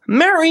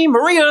Mary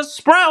Maria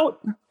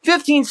Sprout!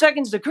 15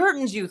 seconds to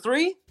curtains, you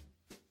three!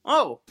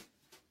 Oh.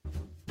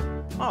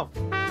 Oh.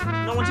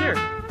 No one's here.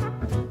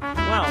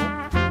 Well,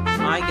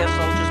 I guess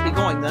I'll just be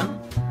going then.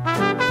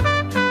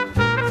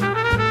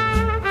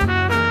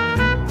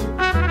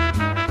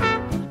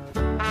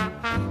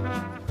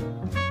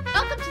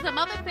 Welcome to the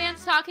Muppet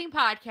Fans Talking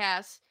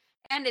Podcast.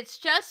 And it's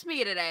just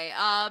me today,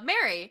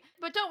 Mary.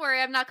 But don't worry,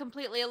 I'm not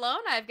completely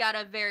alone. I've got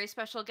a very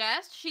special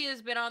guest. She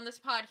has been on this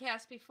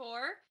podcast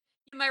before.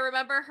 You might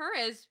remember her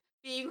as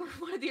being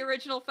one of the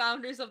original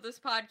founders of this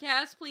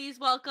podcast. Please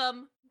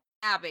welcome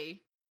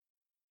Abby.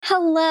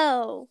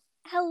 Hello.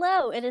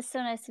 It is so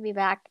nice to be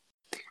back.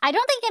 I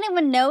don't think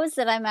anyone knows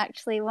that I'm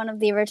actually one of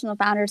the original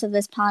founders of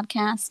this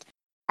podcast.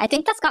 I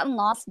think that's gotten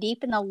lost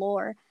deep in the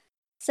lore.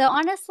 So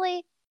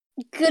honestly,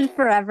 good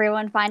for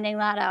everyone finding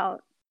that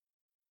out.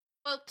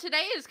 Well,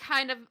 today is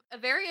kind of a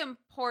very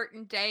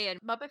important day in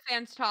Muppet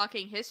Fans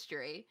Talking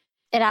history.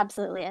 It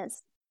absolutely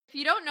is. If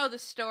you don't know the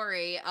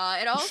story,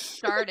 it all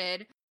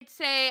started,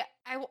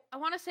 I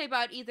want to say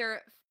about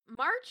either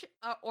March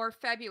or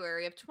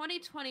February of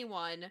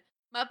 2021.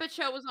 Muppet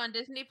Show was on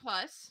Disney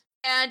Plus,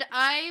 and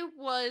I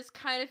was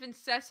kind of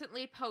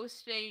incessantly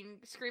posting,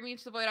 screaming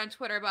to the void on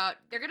Twitter about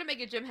they're going to make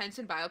a Jim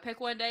Henson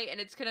biopic one day, and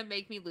it's going to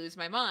make me lose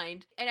my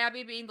mind. And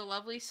Abby, being the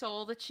lovely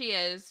soul that she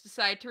is,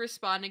 decided to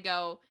respond and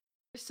go,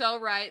 "You're so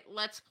right,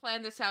 let's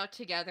plan this out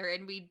together."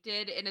 And we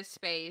did in a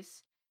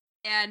space.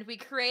 And we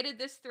created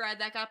this thread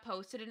that got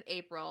posted in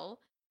April.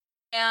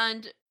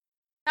 And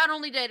not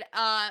only did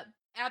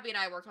Abby and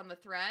I work on the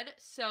thread,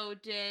 so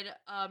did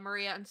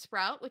Maria and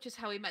Sprout, which is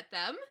how we met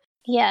them.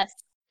 Yes.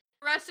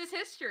 The rest is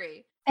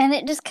history. And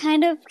it just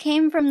kind of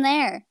came from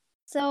there.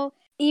 So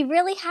you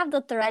really have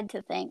the thread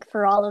to thank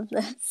for all of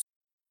this.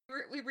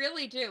 We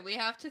really do. We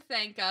have to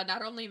thank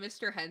not only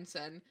Mr.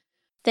 Henson.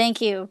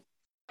 Thank you.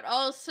 But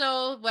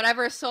also,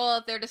 whatever soul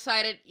out there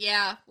decided,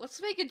 yeah,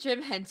 let's make a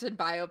Jim Henson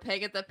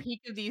biopic at the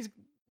peak of these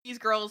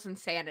girls'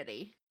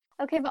 insanity.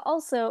 Okay, but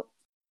also,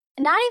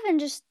 not even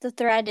just the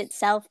thread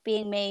itself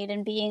being made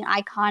and being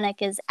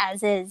iconic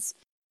as is,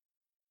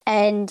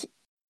 and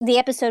the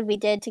episode we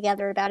did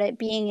together about it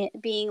being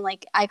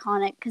like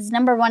iconic. Because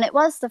number one, it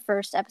was the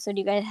first episode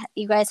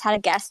you guys had a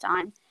guest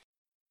on,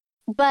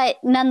 but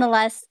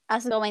nonetheless,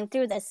 us going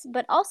through this,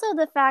 but also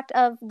the fact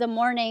of the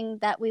morning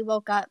that we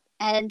woke up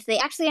and they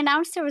actually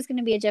announced there was going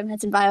to be a Jim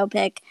Henson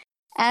biopic,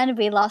 and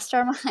we lost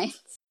our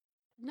minds.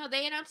 No,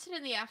 they announced it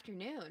in the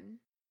afternoon.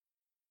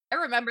 I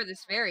remember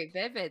this very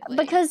vividly.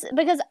 Because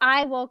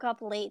I woke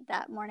up late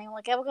that morning.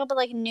 Like, I woke up at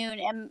like noon,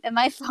 and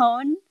my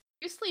phone...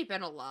 You sleep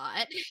in a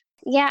lot.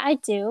 Yeah, I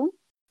do.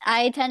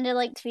 I tend to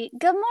like tweet,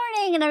 "Good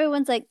morning," and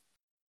everyone's like,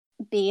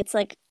 "B," it's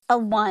like a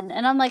 1.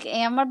 And I'm like,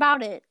 "Am, what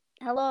about it?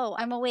 Hello,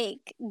 I'm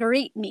awake.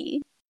 Greet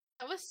me."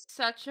 That was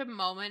such a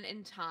moment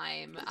in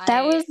time.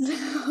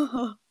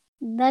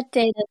 That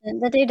day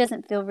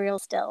doesn't feel real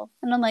still.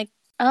 And I'm like,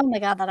 oh my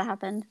god, that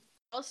happened.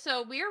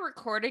 Also, we are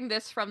recording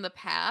this from the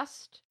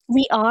past.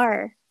 We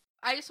are.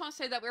 I just want to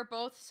say that we're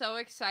both so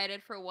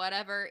excited for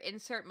whatever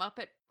insert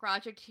Muppet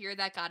project here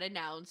that got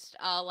announced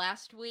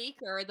last week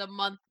or the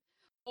month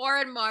or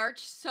in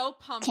March. So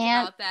pumped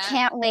about that.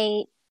 Can't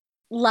wait.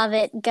 Love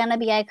it. Gonna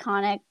be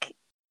iconic.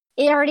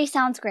 It already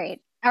sounds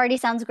great.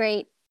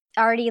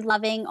 Already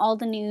loving all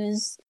the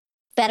news.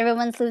 Bet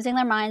everyone's losing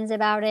their minds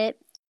about it.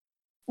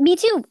 Me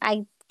too,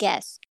 I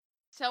guess.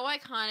 So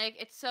iconic.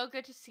 It's so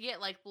good to see it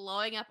like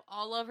blowing up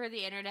all over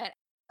the internet.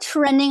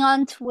 Trending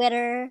on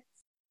Twitter.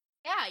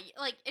 Yeah,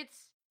 like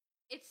it's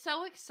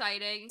so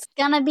exciting. It's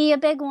gonna be a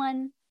big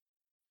one.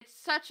 It's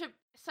such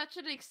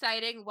an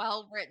exciting,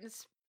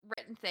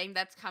 well-written thing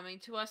that's coming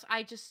to us.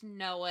 I just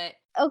know it.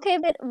 Okay,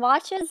 but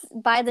watch as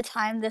by the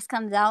time this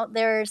comes out,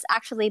 there's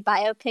actually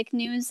biopic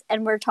news,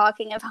 and we're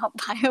talking about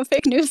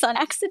biopic news on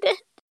accident.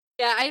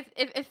 Yeah,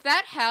 if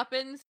that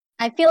happens...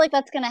 I feel like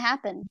that's gonna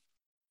happen.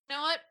 You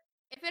know what?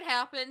 If it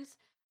happens,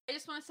 I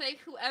just want to say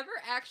whoever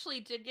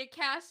actually did get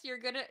cast,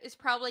 is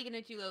probably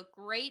gonna do a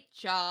great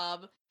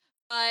job.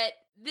 But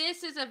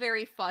this is a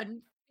very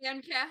fun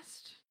fan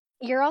cast.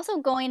 You're also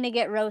going to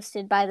get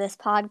roasted by this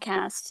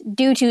podcast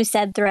due to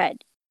said thread.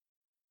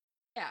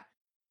 Yeah,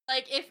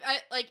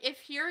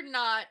 if you're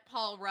not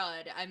Paul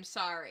Rudd, I'm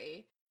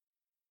sorry.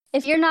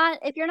 If you're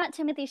not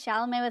Timothée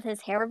Chalamet with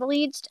his hair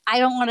bleached, I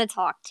don't want to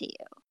talk to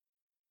you.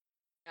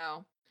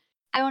 No.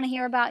 I want to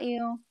hear about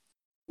you.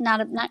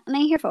 Not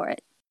here for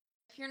it.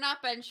 If you're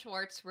not Ben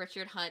Schwartz,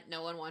 Richard Hunt,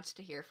 no one wants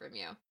to hear from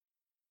you.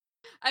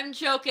 I'm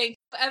joking.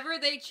 Whoever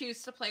they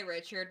choose to play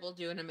Richard will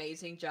do an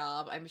amazing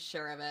job. I'm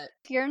sure of it.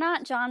 If you're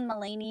not John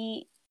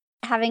Mulaney,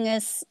 having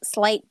a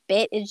slight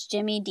bit is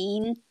Jimmy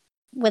Dean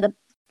with a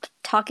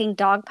talking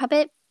dog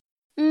puppet,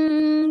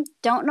 don't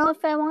know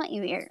if I want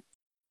you here.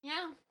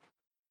 Yeah.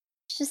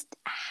 It's just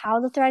how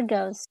the thread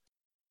goes.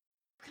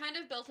 Kind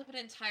of built up an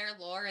entire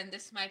lore, and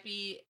this might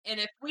be, and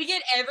if we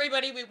get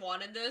everybody we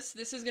want in this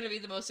is going to be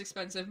the most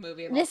expensive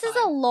movie of all time. This is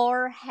a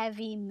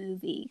lore-heavy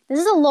movie. This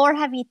is a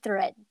lore-heavy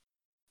thread.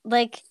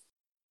 Like,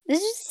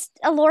 this is just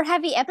a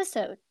lore-heavy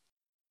episode.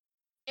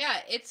 Yeah,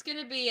 it's going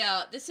to be,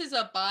 this is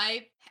a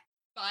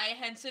By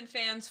Henson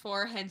fans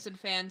for Henson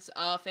fans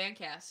fan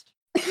cast.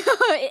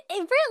 It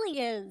really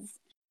is.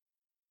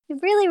 It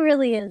really,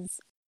 really is.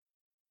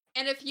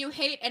 And if you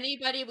hate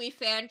anybody we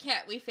fan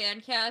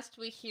cast,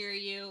 we hear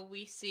you,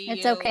 we see you.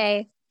 It's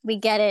okay. We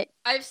get it.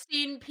 I've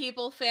seen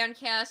people fan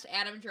cast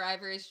Adam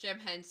Driver as Jim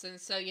Henson,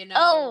 so you know.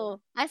 Oh,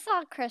 I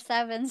saw Chris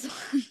Evans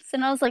once,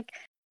 and I was like,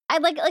 I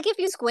like if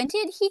you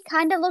squinted, he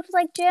kind of looked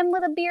like Jim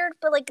with a beard,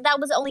 but like that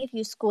was only if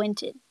you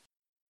squinted.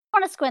 I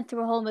want to squint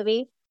through a whole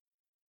movie.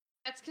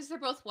 That's because they're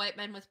both white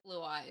men with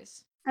blue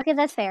eyes. Okay,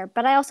 that's fair,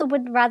 but I also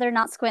would rather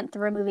not squint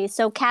through a movie.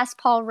 So cast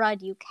Paul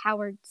Rudd, you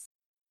cowards.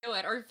 Do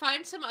it, or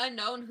find some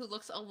unknown who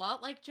looks a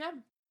lot like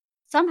Jim.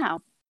 Somehow,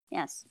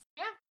 yes.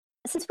 Yeah.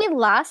 Since we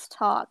last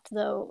talked,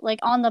 though, like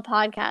on the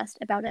podcast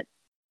about it,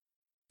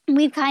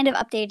 we've kind of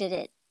updated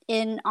it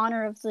in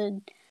honor of the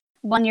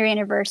 1-year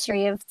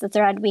anniversary of the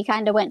thread. We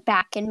kind of went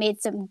back and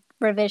made some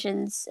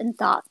revisions and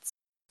thoughts,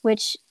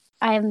 which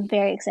I am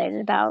very excited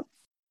about.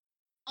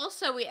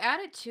 Also, we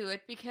added to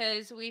it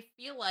because we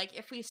feel like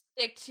if we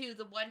stick to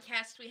the one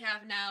cast we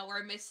have now,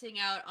 we're missing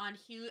out on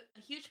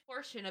a huge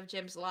portion of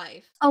Jim's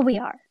life. Oh, we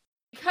are.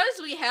 Because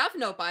we have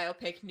no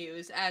biopic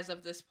news as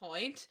of this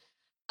point,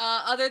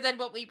 other than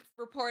what we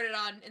reported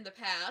on in the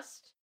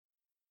past.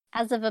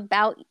 As of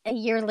about a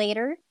year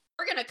later,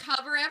 we're gonna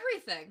cover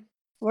everything.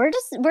 We're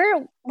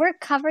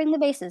covering the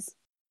bases.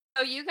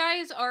 So you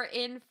guys are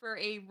in for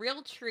a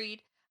real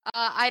treat.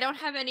 We don't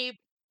have any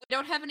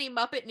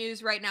Muppet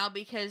news right now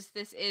because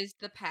this is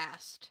the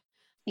past.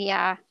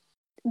 Yeah.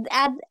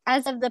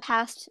 As of the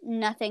past,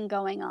 nothing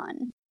going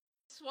on.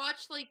 Just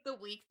watch like the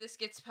week this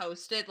gets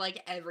posted,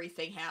 like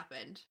everything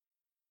happened.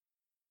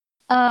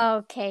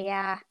 Okay,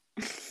 yeah.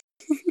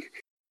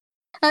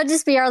 That'll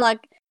just be our luck.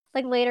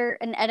 Like later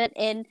an edit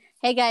in,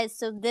 hey guys,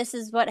 so this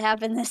is what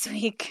happened this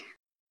week.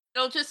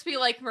 It'll just be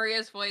like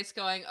Maria's voice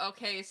going,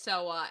 okay,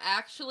 so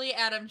actually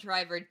Adam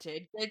Driver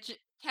did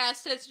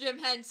cast as Jim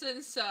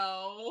Henson,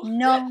 so...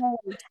 No.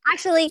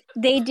 Actually,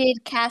 they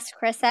did cast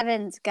Chris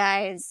Evans,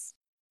 guys.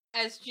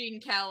 As Gene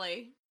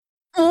Kelly.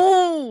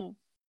 Oh!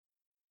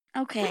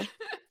 Okay.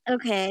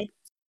 Okay.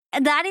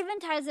 And that even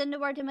ties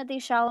into our Timothée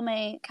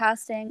Chalamet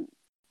casting.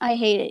 I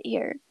hate it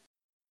here.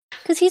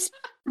 Because he's...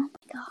 Oh my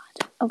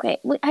god. Okay,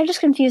 I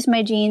just confused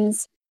my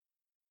genes.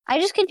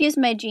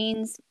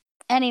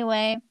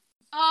 Anyway.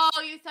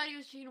 Oh, you thought he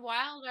was Gene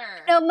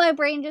Wilder. No, my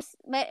brain just...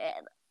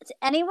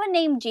 anyone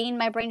named Gene,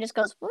 my brain just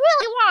goes, Willy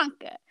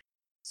Wonka!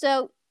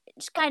 So, it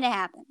just kind of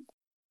happened.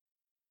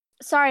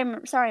 Sorry,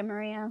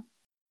 Maria.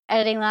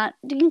 Editing that.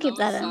 You can keep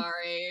that in.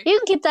 Sorry. You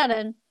can keep that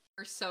in.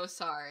 We're so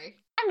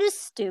sorry. I'm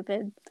just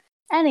stupid.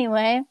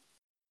 Anyway.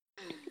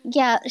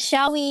 Yeah,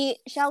 shall we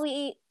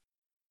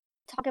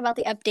talk about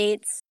the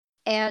updates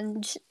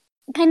and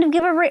kind of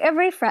give a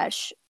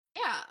refresh?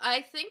 Yeah, I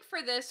think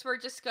for this we're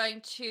just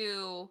going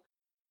to...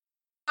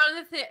 One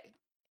of the things,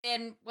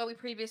 and what we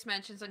previously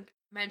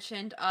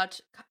mentioned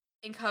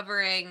in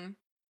covering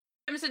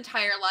Jim's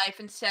entire life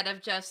instead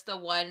of just the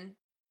one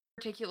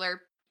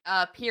particular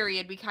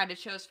period we kind of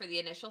chose for the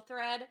initial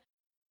thread.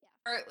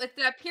 Yeah. Or with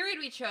that period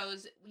we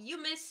chose,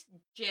 you miss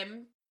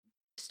Jim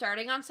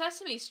starting on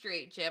Sesame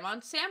Street, Jim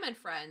on Sam and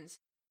Friends.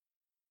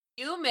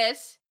 You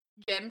miss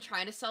Jim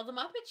trying to sell the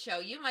Muppet Show.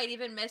 You might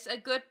even miss a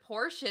good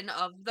portion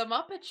of the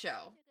Muppet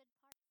Show.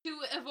 To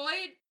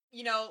avoid,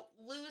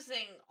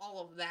 losing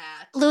all of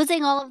that.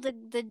 Losing all of the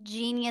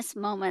genius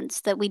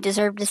moments that we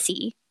deserve to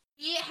see.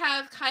 We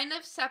have kind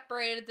of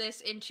separated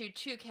this into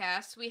two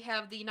casts. We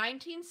have the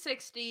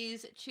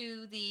 1960s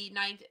to the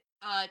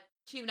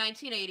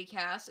 1980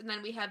 cast, and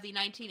then we have the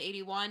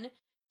 1981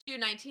 to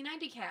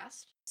 1990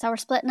 cast. So we're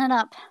splitting it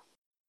up.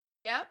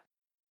 Yep.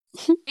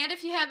 And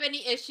if you have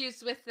any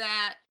issues with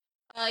that,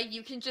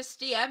 you can just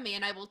DM me,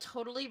 and I will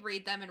totally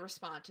read them and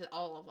respond to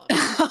all of them.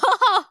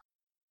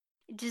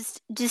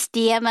 Just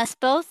DM us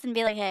both and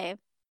be like, hey,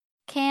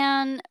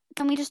 can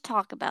we just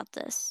talk about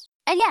this?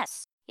 And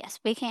yes,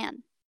 we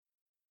can.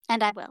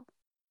 And I will.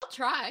 I'll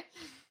try.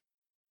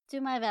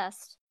 Do my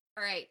best.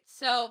 All right.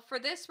 So for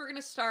this, we're going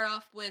to start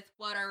off with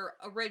what our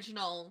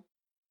original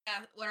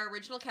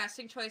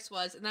casting choice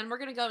was, and then we're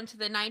going to go into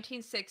the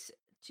 1960.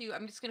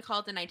 I'm just going to call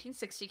it the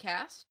 1960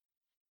 cast.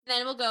 And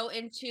then we'll go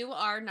into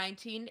our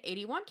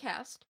 1981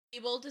 cast. We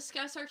will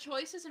discuss our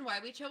choices and why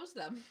we chose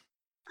them.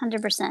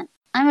 100%.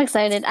 I'm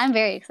excited. I'm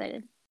very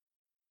excited.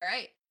 All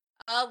right.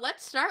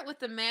 Let's start with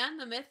the man,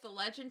 the myth, the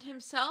legend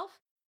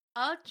himself,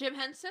 Jim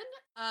Henson.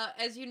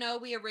 As you know,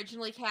 we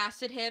originally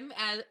casted him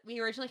for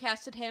we originally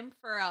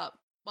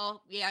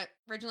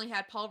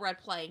had Paul Rudd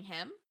playing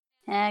him.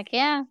 Heck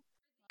yeah.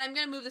 I'm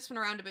going to move this one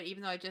around a bit,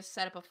 even though I just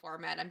set up a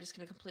format. I'm just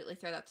going to completely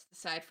throw that to the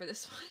side for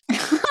this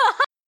one.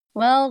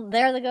 Well,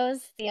 there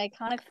goes the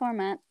iconic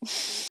format.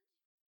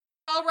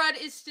 Paul Rudd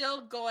is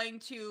still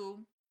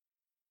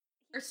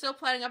we're still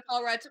planning on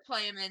Paul Rudd to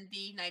play him in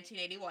the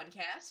 1981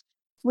 cast.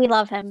 We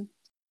love him.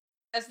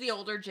 As the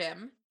older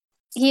Jim.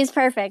 He's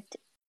perfect.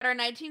 But our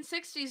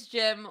 1960s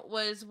Jim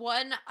was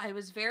one I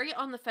was very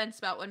on the fence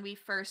about when we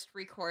first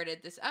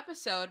recorded this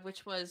episode,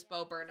 which was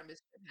Bo Burnham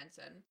as Jim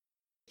Henson.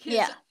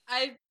 Yeah.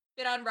 I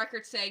been on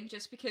record saying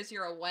just because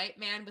you're a white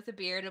man with a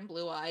beard and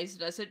blue eyes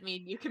doesn't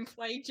mean you can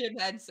play Jim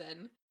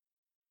Henson.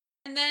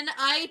 And then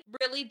I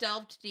really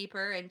delved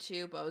deeper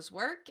into Bo's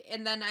work,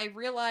 and then I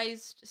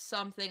realized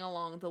something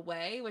along the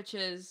way, which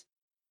is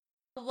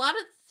a lot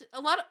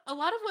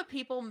of what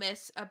people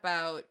miss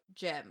about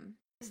Jim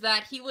is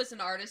that he was an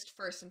artist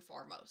first and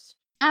foremost.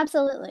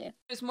 Absolutely.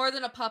 He was more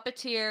than a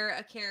puppeteer,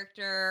 a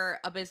character,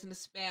 a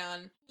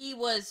businessman. He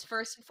was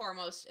first and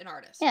foremost an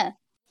artist. Yeah,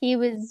 he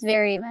was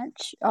very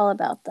much all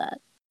about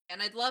that.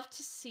 And I'd love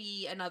to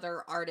see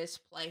another artist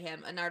play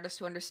him, an artist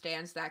who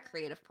understands that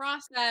creative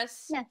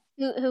process. Yeah,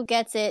 who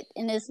gets it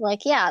and is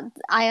like, yeah,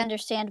 I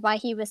understand why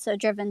he was so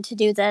driven to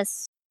do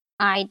this.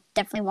 I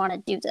definitely want to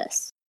do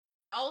this.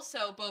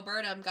 Also, Bo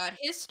Burnham got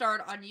his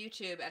start on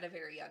YouTube at a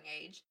very young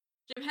age.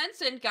 Jim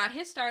Henson got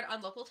his start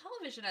on local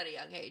television at a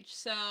young age.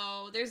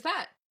 So there's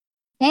that.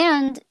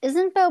 And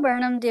isn't Bo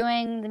Burnham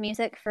doing the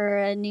music for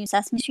a new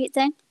Sesame Street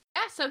thing?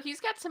 Yeah, so he's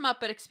got some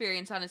Muppet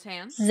experience on his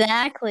hands.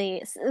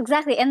 Exactly.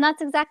 And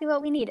that's exactly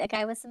what we need. A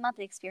guy with some Muppet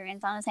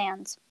experience on his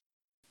hands.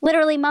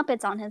 Literally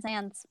Muppets on his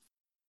hands.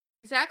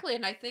 Exactly,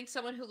 and I think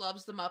someone who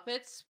loves the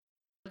Muppets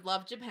would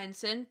love Jim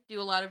Henson,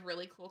 do a lot of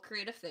really cool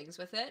creative things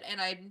with it,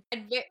 and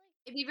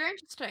it'd be very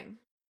interesting.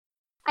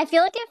 I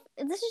feel like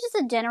if this is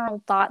just a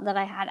general thought that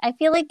I had. I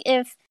feel like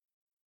if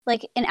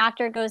like an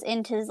actor goes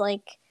into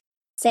like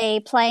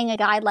say playing a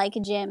guy like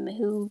Jim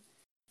who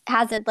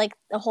has it like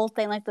the whole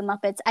thing like the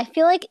Muppets, I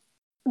feel like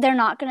they're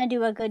not going to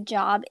do a good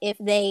job if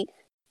they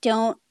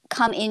don't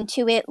come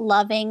into it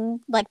loving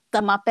like the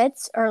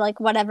Muppets or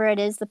like whatever it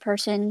is the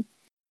person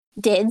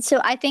did.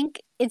 So I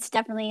think it's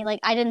definitely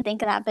like I didn't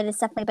think of that, but it's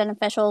definitely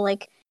beneficial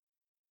like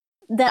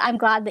that I'm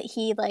glad that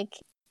he like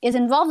is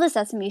involved with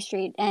Sesame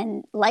Street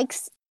and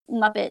likes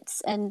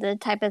Muppets and the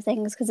type of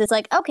things because it's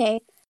like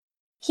okay,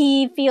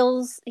 he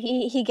feels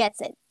he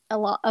gets it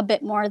a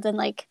bit more than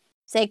like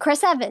say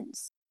Chris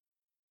Evans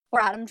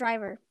or Adam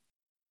Driver.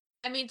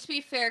 I mean, to be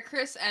fair,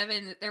 Chris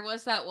Evans, there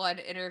was that one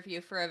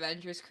interview for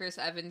Avengers Chris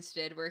Evans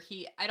did where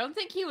I don't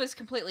think he was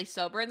completely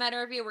sober in that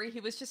interview, where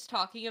he was just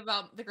talking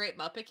about the Great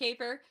Muppet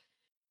Caper,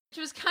 which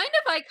was kind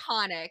of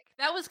iconic.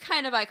 That was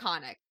kind of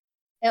iconic.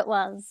 It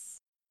was.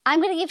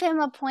 I'm going to give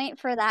him a point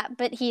for that,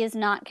 but he is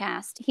not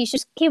cast.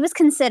 He was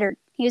considered.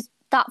 He was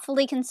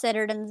thoughtfully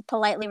considered and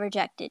politely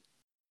rejected.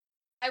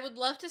 I would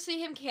love to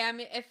see him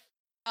cameo if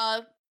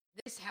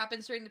this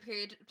happens during the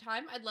period of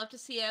time. I'd love to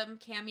see him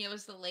cameo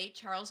as the late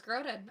Charles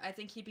Grodin. I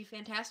think he'd be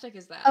fantastic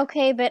as that.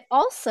 Okay, but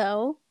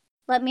also,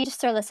 let me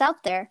just throw this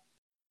out there.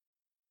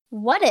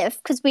 What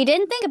if, because we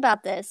didn't think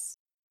about this,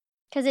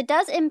 because it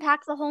does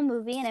impact the whole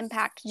movie and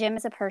impact Jim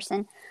as a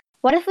person,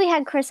 what if we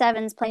had Chris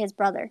Evans play his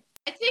brother?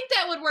 I think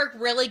that would work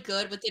really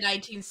good with the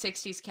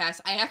 1960s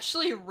cast. I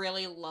actually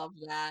really love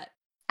that.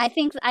 I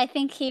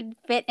think he'd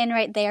fit in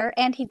right there,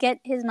 and he'd get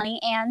his money,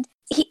 and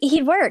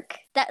he'd work.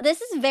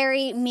 This is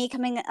very me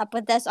coming up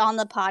with this on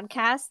the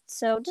podcast,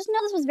 so just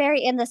know this was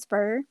very in the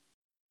spur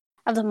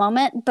of the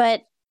moment,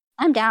 but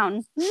I'm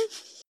down.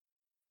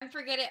 I'm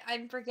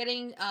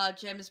forgetting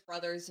Jim's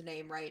brother's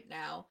name right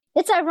now.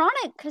 It's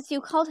ironic because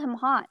you called him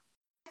hot.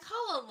 I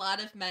call a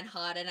lot of men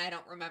hot, and I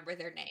don't remember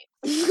their names.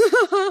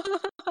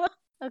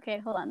 Okay,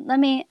 hold on.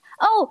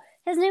 Oh,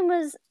 I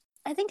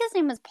think his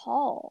name was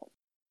Paul.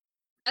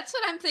 That's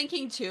what I'm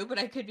thinking too, but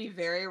I could be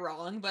very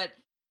wrong. But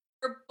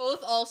we're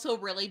both also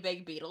really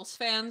big Beatles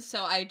fans,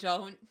 so I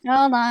don't.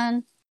 Hold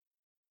on.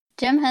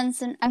 Jim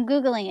Henson. I'm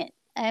Googling it.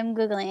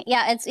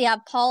 Yeah,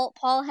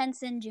 Paul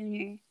Henson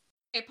Jr.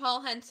 Okay,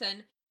 Paul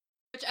Henson,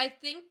 which I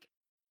think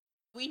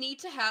we need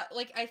to have.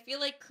 Like, I feel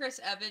like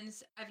Chris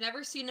Evans, I've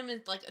never seen him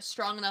in like a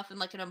strong enough in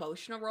like an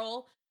emotional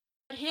role.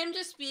 But him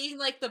just being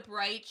like the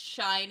bright,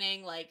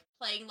 shining, like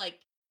playing like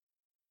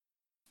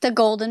the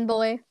golden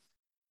boy.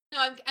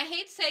 No, I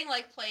hate saying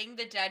like playing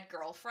the dead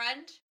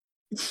girlfriend.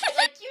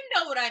 Like, you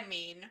know what I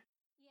mean.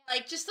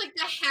 Like, just like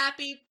the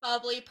happy,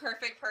 bubbly,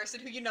 perfect person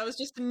who you know is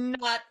just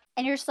not.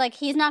 And you're just like,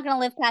 he's not going to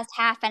live past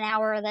half an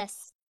hour of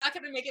this. Not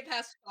going to make it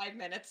past 5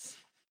 minutes.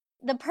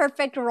 The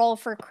perfect role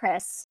for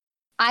Chris.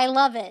 I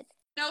love it.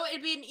 No,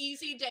 it'd be an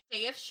easy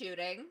day of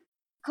shooting.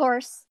 Of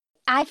course.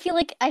 I feel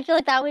like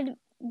that would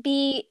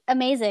be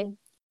amazing.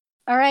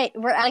 All right,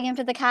 we're adding him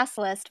to the cast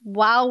list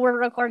while we're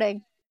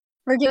recording.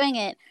 We're doing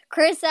it.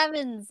 Chris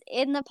Evans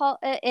in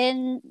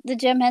the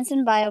Jim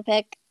Henson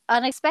biopic,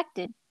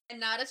 unexpected. And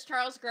not as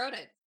Charles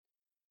Grodin.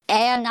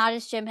 And not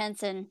as Jim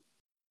Henson.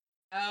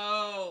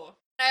 Oh.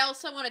 I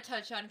also want to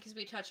touch on, because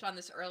we touched on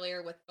this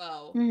earlier with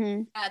Bo,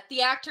 that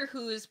the actor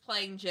who is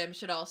playing Jim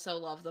should also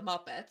love the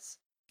Muppets.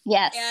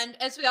 Yes. And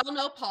as we all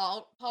know,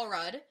 Paul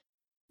Rudd.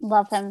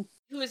 Love him.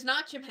 Who is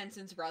not Jim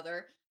Henson's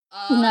brother.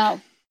 No.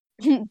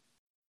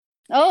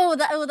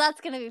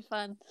 That's going to be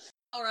fun.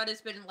 Paul Rudd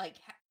has been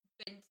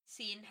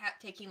seen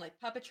taking like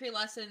puppetry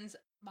lessons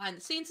behind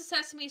the scenes of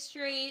Sesame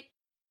Street.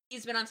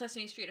 He's been on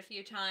Sesame Street a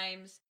few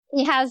times.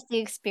 He has the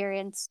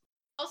experience.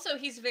 Also,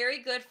 he's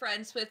very good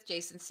friends with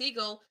Jason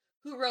Segel,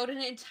 who wrote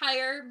an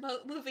entire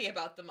movie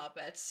about the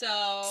Muppets.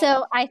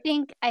 So I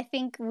think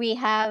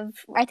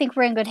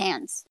we're in good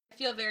hands. I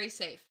feel very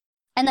safe.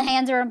 And the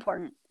hands are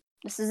important.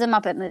 This is a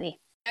Muppet movie.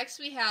 Next,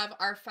 we have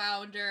our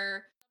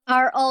founder,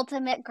 our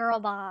ultimate girl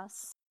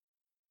boss.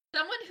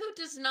 Someone who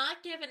does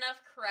not give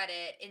enough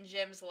credit in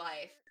Jim's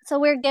life. So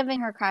we're giving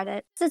her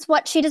credit. This is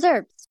what she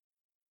deserves.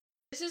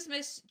 This is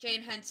Miss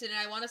Jane Henson, and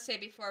I want to say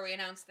before we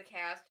announce the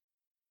cast,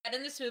 that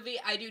in this movie,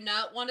 I do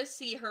not want to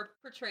see her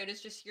portrayed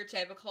as just your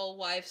typical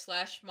wife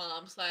 /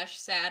 mom /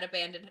 sad,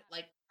 abandoned,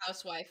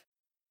 housewife.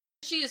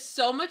 She is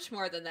so much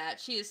more than that.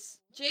 She is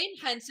Jane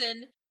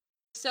Henson,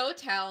 so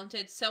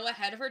talented, so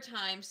ahead of her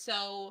time,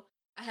 so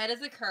ahead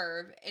of the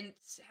curve, and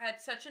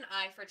had such an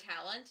eye for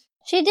talent.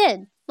 She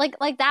did.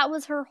 Like that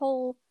was her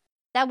whole,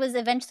 that was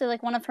eventually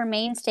one of her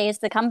mainstays.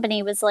 The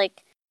company was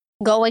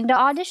going to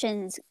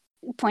auditions,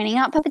 pointing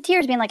out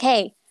puppeteers, being like,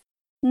 hey,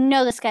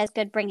 no, this guy's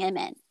good, bring him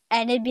in.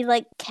 And it'd be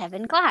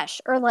Kevin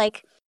Clash, or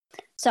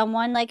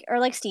someone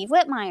or Steve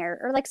Whitmire,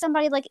 or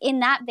somebody in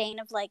that vein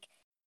of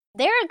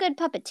they're a good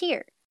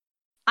puppeteer,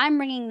 I'm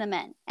bringing them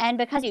in. And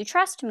because you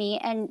trust me,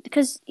 and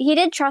because he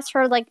did trust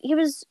her, he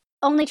was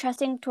only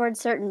trusting towards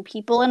certain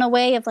people in a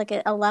way of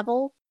a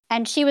level,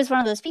 and she was one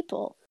of those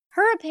people.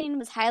 Her opinion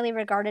was highly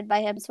regarded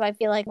by him, so I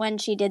feel when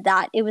she did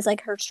that, it was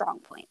her strong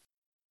point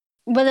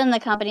within the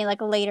company,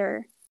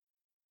 later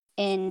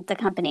in the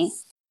company.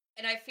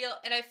 And I feel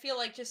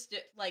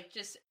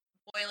just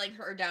boiling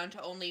her down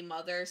to only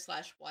mother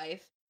 /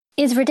 wife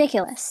is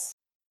ridiculous.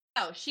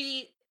 Oh,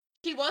 she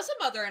was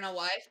a mother and a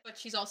wife, but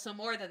she's also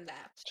more than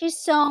that. She's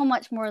so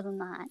much more than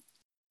that.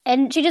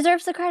 And she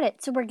deserves the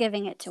credit, so we're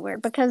giving it to her,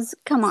 because,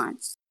 come on.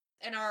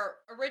 And our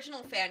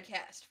original fan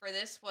cast for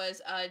this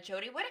was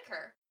Jodie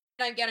Whittaker.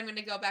 And again, I'm going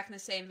to go back in the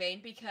same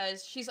vein,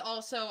 because she's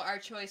also our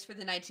choice for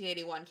the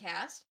 1981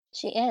 cast.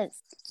 She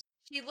is.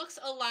 She looks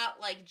a lot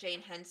like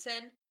Jane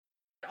Henson.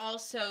 But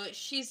also,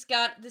 she's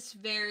got this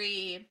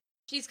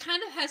she's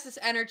kind of has this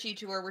energy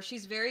to her where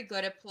she's very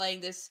good at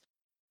playing this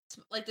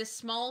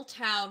small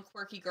town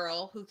quirky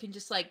girl who can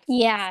just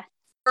yeah,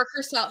 work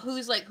herself,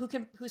 who's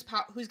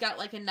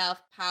got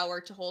enough power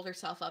to hold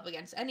herself up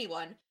against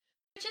anyone,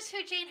 which is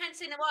who Jane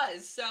Henson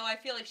was. So I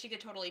feel she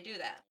could totally do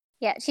that.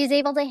 Yeah, she's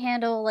able to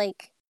handle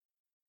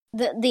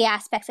the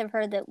aspects of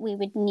her that we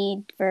would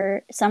need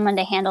for someone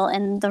to handle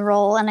in the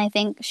role, and I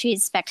think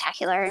she's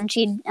spectacular, and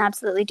she'd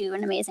absolutely do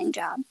an amazing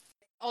job.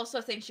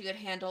 Also think she could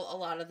handle a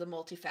lot of the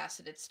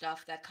multifaceted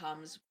stuff that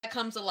comes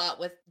a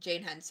lot with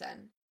Jane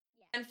Henson.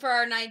 And for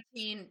our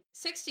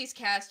 1960s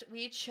cast,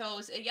 we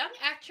chose a young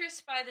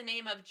actress by the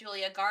name of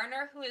Julia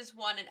Garner, who has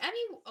won an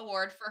Emmy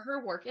Award for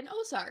her work in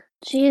Ozark.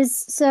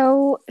 She's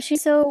so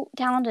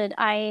talented.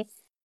 I've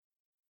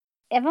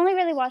only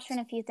really watched her in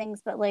a few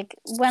things, but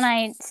when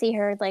I see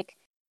her,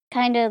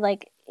 kind of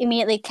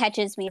immediately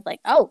catches me,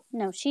 oh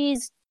no,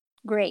 she's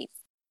great.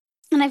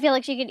 And I feel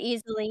she could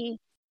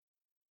easily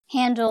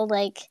handle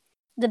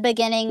the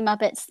beginning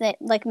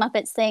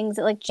Muppets things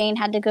that Jane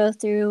had to go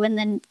through, and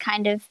then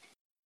kind of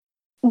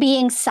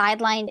being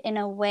sidelined in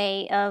a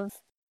way of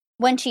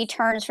when she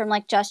turns from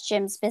just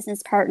Jim's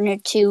business partner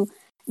to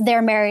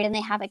they're married and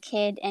they have a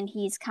kid, and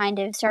he's kind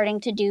of starting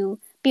to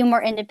be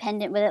more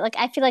independent with it.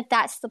 I feel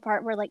that's the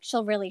part where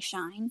she'll really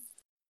shine.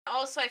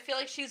 Also, I feel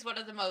she's one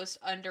of the most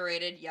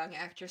underrated young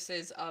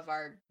actresses of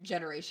our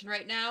generation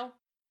right now,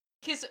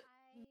 because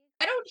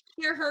I don't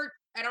hear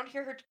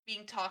her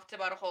being talked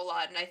about a whole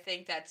lot, and I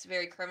think that's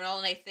very criminal,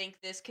 and I think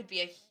this could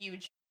be a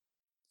huge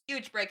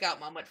breakout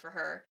moment for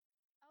her.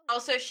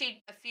 Also,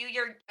 she a few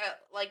years,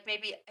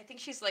 maybe I think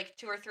she's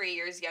 2 or 3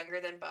 years younger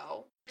than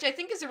Beau, which I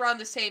think is around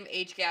the same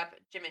age gap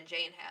Jim and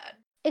Jane had.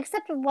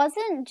 Except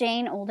wasn't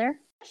Jane older?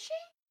 Was she?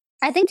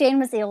 I think Jane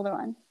was the older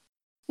one.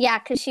 Yeah,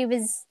 because she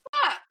was.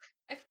 Fuck!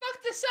 I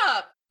fucked this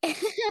up.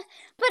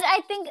 But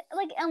I think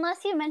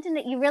unless you mentioned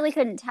it, you really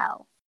couldn't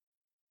tell.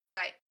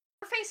 Right.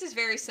 Her face is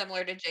very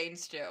similar to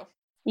Jane's too.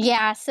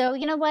 Yeah. So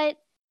you know what?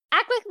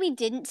 Act like we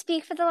didn't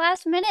speak for the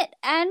last minute,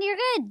 and you're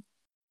good.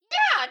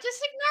 Yeah,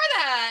 just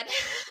ignore that.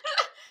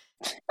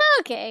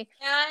 Okay.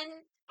 And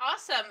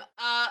awesome.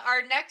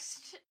 Our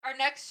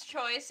next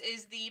choice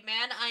is the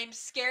man I'm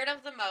scared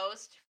of the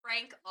most,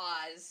 Frank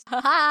Oz.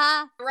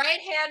 Haha.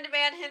 Right-hand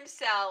man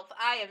himself.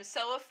 I am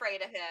so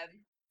afraid of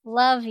him.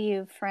 Love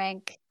you,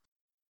 Frank.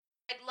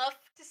 I'd love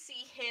to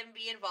see him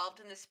be involved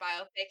in this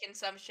biopic in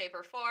some shape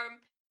or form.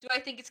 Do I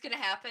think it's gonna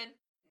happen?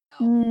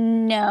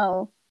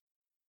 No.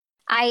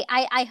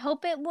 I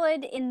hope it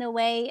would, in the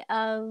way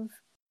of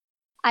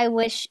I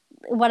wish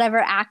whatever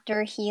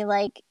actor he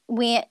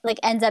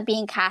ends up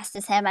being cast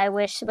as him, I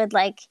wish would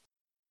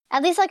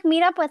at least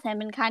meet up with him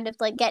and kind of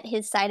get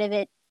his side of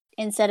it,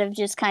 instead of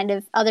just kind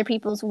of other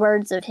people's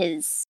words of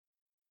his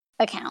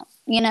account,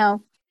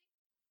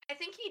 I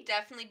think he'd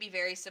definitely be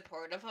very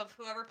supportive of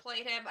whoever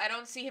played him. I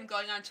don't see him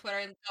going on Twitter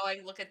and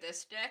going, look at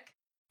this dick.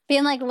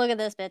 Being look at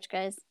this bitch,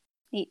 guys.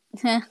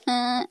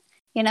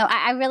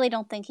 I really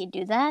don't think he'd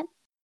do that.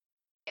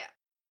 Yeah.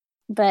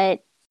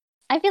 But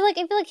I feel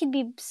he'd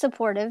be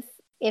supportive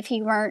if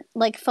he weren't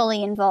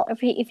fully involved.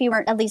 If he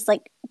weren't at least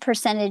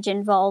percentage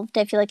involved,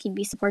 I feel he'd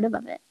be supportive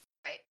of it.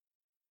 Right.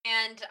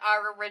 And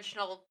our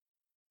original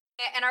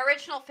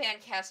fan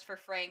cast for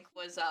Frank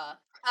was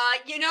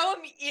you know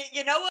him,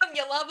 you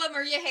love him,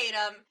 or you hate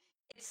him.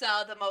 It's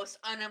the most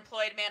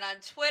unemployed man on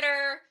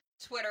Twitter,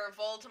 Twitter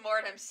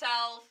Voldemort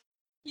himself,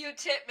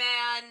 Q-Tip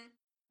Man,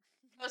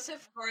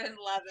 Joseph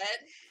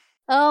Gordon-Levitt.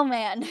 Oh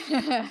man.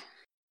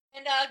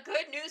 And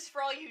good news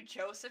for all you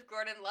Joseph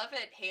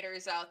Gordon-Levitt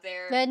haters out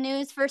there. Good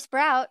news for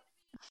Sprout.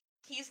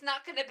 He's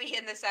not going to be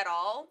in this at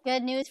all.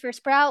 Good news for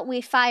Sprout.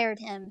 We fired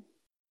him.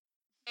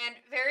 And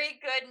very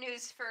good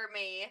news for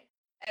me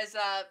as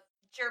a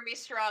Jeremy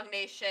Strong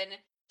Nation.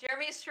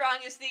 Jeremy Strong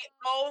is the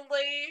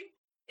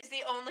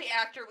only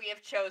actor we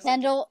have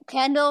chosen.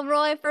 Kendall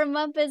Roy from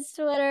Muppets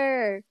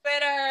Twitter.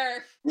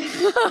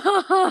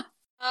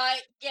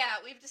 Yeah,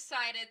 we've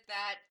decided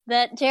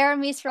that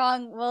Jeremy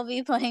Strong will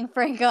be playing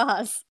Frank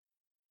Oz.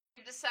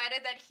 We've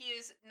decided that he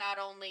is not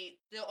only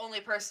the only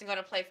person going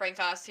to play Frank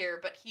Oz here,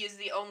 but he is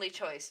the only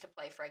choice to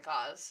play Frank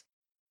Oz.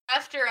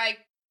 After I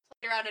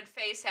played around in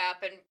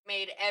FaceApp and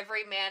made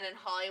every man in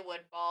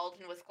Hollywood bald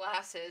and with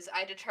glasses,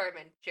 I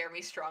determined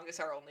Jeremy Strong is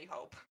our only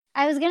hope.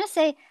 I was gonna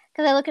say,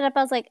 because I looked it up,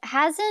 I was like,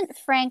 hasn't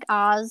Frank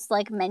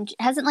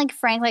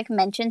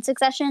mentioned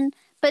Succession?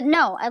 But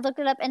no, I looked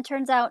it up and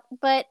turns out,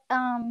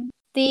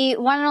 the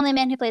one and only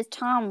man who plays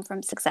Tom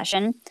from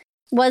Succession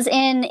was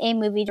in a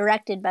movie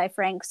directed by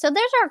Frank. So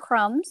there's our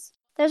crumbs.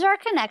 There's our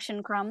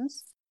connection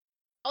crumbs.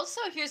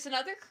 Also, here's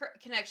another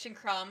connection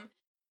crumb.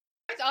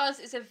 Frank Oz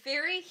is a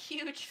very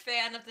huge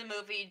fan of the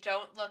movie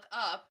Don't Look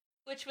Up,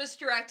 which was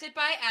directed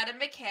by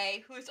Adam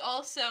McKay, who is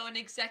also an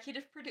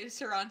executive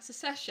producer on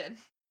Succession.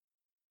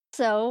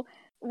 So,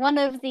 one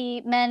of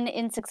the men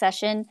in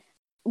Succession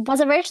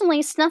was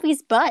originally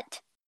Snuffy's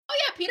butt. Oh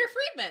yeah, Peter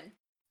Friedman.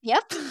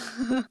 Yep.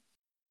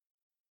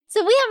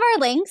 So we have our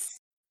links.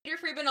 Peter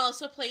Friedman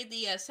also played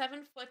the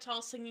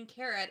 7-foot-tall singing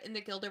carrot in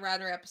the Gilda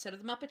Radner episode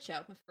of The Muppet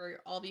Show, for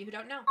all of you who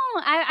don't know.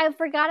 Oh, I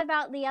forgot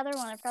about the other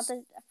one. I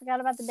forgot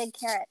about the big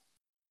carrot.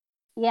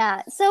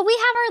 Yeah, so we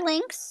have our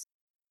links.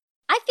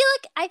 I feel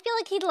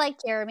like he'd like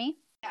Jeremy.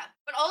 Yeah,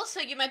 but also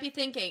you might be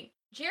thinking,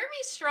 Jeremy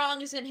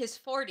Strong is in his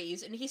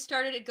 40s, and he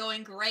started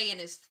going gray in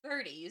his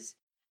 30s.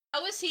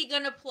 How is he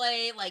gonna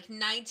play,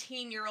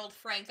 19-year-old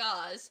Frank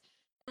Oz?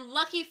 And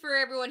lucky for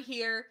everyone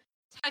here,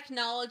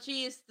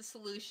 technology is the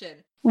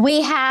solution.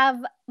 We have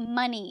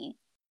money.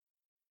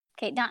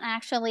 Okay, not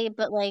actually,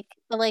 but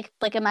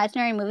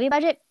imaginary movie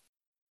budget.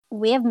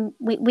 We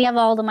have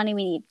all the money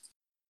we need.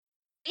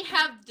 We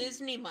have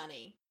Disney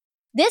money.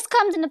 This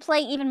comes into play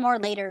even more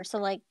later,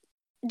 so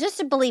just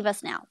to believe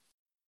us now.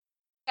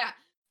 Yeah.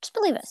 Just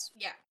believe us.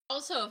 Yeah.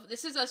 Also,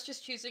 this is us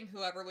just choosing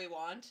whoever we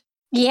want.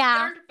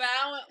 Yeah.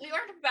 We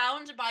aren't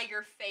bound by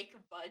your fake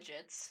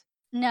budgets.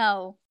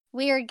 No.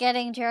 We are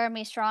getting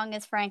Jeremy Strong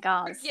as Frank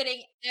Oz. We're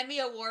getting Emmy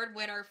Award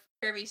winner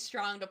Jeremy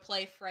Strong to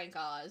play Frank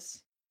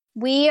Oz.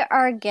 We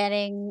are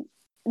getting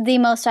the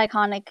most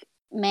iconic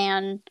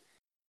man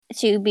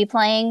to be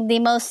playing the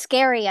most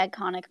scary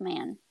iconic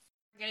man.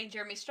 We're getting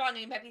Jeremy Strong, and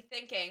you might be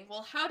thinking,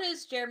 well, how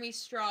does Jeremy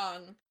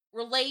Strong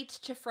relate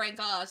to Frank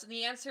Oz? And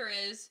the answer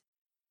is,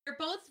 they're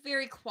both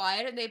very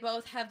quiet, and they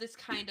both have this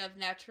kind of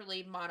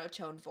naturally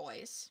monotone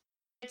voice.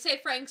 I'd say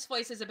Frank's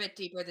voice is a bit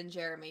deeper than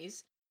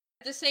Jeremy's.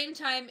 At the same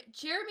time,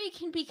 Jeremy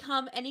can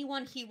become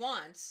anyone he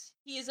wants.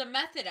 He is a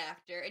method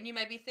actor, and you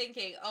might be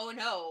thinking, oh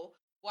no,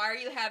 why are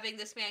you having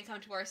this man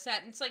come to our set?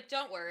 And it's like,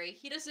 don't worry,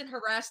 he doesn't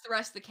harass the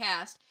rest of the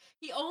cast.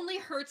 He only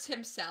hurts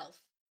himself.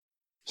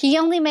 He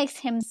only makes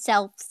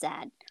himself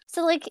sad.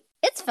 So,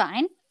 it's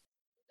fine.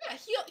 Yeah,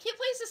 he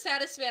plays the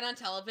saddest man on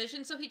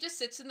television, so he just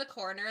sits in the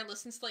corner and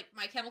listens to,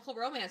 My Chemical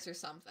Romance or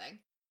something.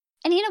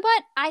 And you know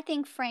what? I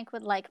think Frank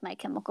would like My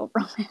Chemical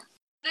Romance.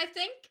 And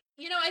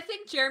I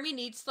think Jeremy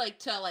needs,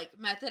 to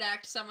method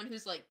act someone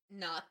who's,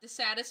 not the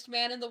saddest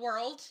man in the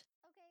world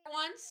for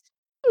once.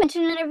 He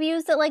mentioned in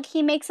interviews that,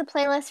 he makes a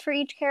playlist for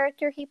each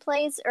character he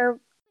plays, or...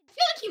 I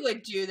feel like he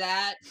would do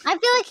that. I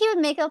feel like he would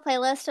make a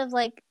playlist of,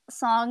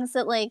 songs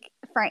that,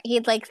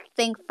 he'd,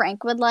 think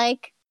Frank would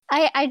like.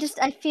 I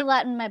feel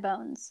that in my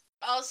bones.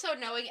 Also,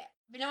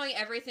 knowing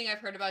everything I've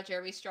heard about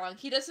Jeremy Strong,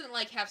 he doesn't,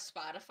 have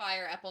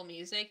Spotify or Apple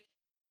Music.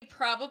 He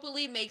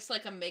probably makes, a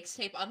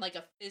mixtape on,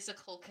 a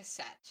physical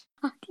cassette.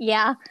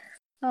 Yeah.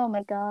 Oh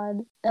my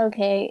god.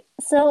 Okay,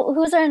 so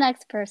who's our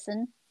next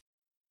person?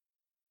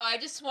 I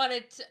just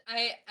wanted to...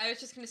 I was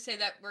just gonna say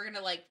that we're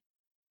gonna,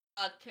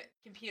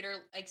 computer,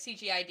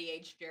 CGI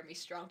DH Jeremy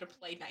Strong to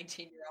play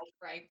 19-year-old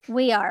Frank.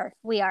 We are.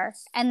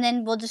 And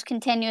then we'll just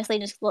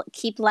continuously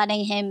keep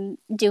letting him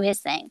do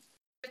his thing.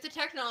 If the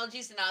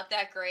technology's not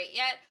that great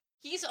yet,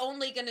 he's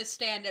only gonna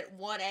stand at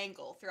one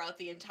angle throughout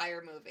the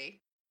entire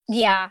movie.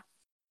 Yeah.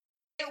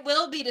 It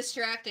will be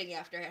distracting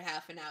after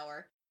half an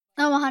hour.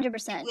 Oh,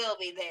 100%. It will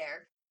be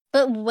there.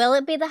 But will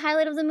it be the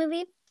highlight of the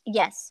movie?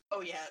 Yes.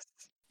 Oh, yes.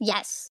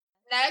 Yes.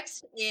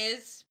 Next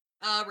is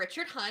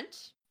Richard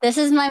Hunt. This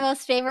is my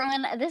most favorite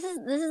one. This is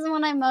the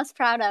one I'm most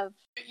proud of.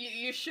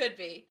 You should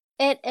be.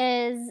 It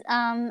is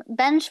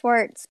Ben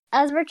Schwartz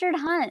as Richard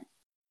Hunt.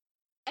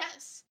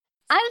 Yes.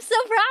 I'm so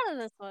proud of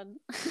this one.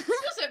 This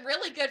was a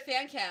really good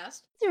fan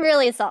cast. It's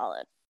really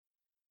solid.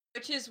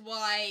 Which is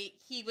why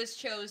he was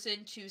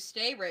chosen to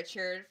stay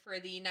Richard for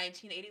the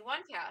 1981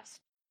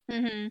 cast.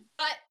 Mm-hmm.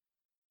 But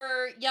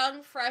For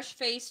young,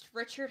 fresh-faced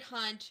Richard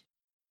Hunt,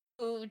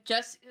 who's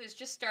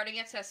just starting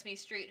at Sesame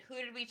Street, who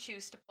did we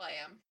choose to play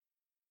him?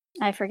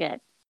 I forget.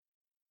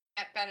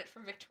 Matt Bennett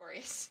from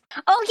Victorious.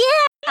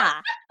 Oh, yeah!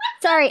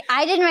 Sorry,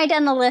 I didn't write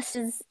down the list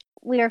as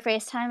we were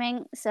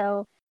FaceTiming,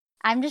 so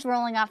I'm just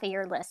rolling off of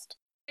your list.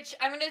 Which,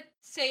 I'm going to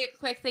say a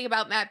quick thing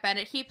about Matt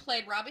Bennett. He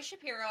played Robbie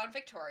Shapiro on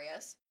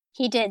Victorious.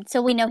 He did,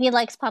 so we know he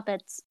likes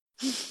puppets.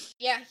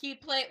 Yeah, he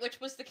played, which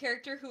was the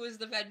character who was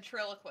the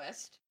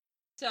ventriloquist.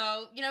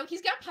 So,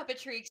 he's got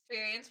puppetry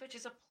experience, which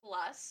is a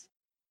plus.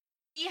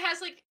 He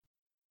has,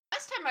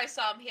 last time I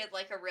saw him, he had,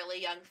 a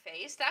really young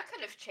face. That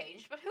could have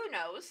changed, but who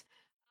knows?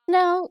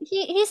 No,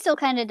 he still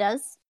kind of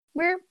does.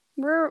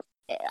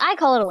 I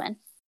call it a win.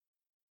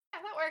 Yeah,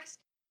 that works.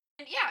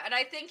 And yeah, and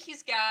I think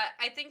he's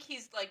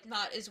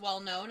not as well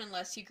known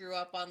unless you grew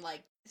up on, the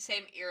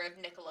same era of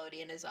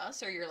Nickelodeon as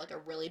us, or you're, a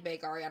really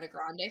big Ariana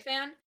Grande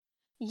fan.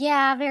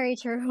 Yeah, very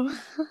true.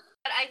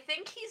 But I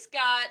think he's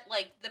got,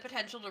 the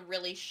potential to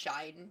really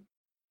shine.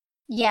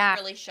 Yeah.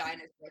 Really shine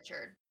as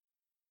Richard.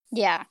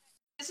 Yeah.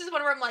 This is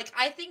one where I'm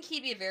I think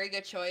he'd be a very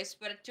good choice,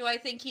 but do I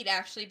think he'd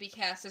actually be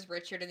cast as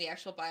Richard in the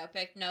actual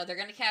biopic? No, they're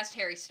gonna cast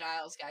Harry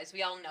Styles, guys.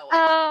 We all know it.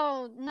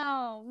 Oh,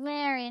 no,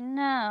 Mary,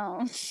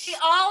 no. We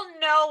all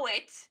know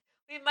it.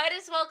 We might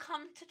as well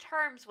come to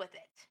terms with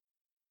it.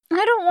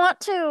 I don't want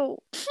to.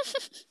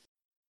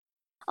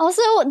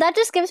 Also, that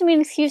just gives me an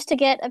excuse to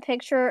get a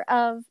picture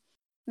of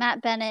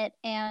Matt Bennett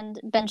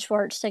and Ben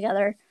Schwartz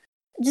together.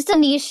 Just a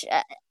niche,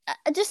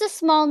 just a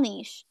small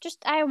niche.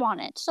 I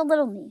want it. Just a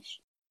little niche.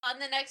 And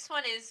the next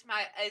one is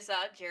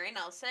Jerry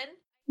Nelson.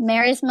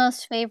 Mary's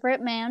most favorite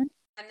man.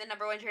 I'm the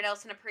number one Jerry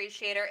Nelson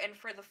appreciator, and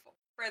for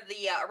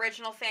the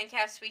original fan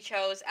cast, we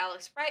chose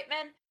Alex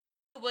Brightman,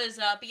 who was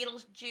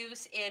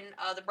Beetlejuice in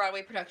the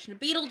Broadway production of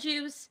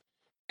Beetlejuice.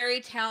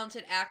 Very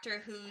talented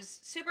actor who's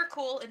super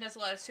cool and does a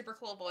lot of super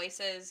cool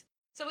voices.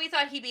 So we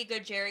thought he'd be a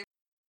good Jerry.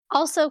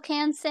 Also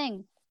can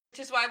sing. Which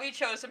is why we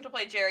chose him to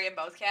play Jerry in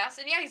both casts.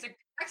 And yeah, he's an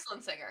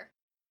excellent singer.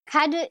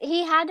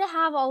 He had to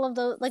have all of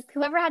those,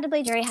 whoever had to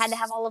play Jerry had to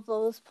have all of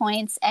those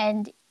points,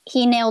 and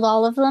he nailed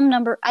all of them.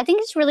 I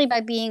think it's really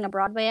by being a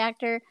Broadway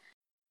actor.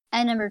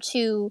 And number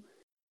two,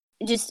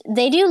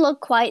 they do look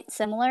quite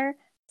similar.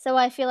 So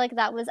I feel like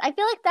that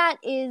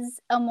needs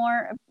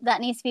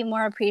to be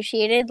more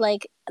appreciated.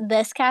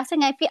 This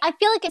casting, I feel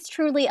like it's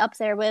truly up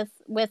there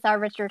with our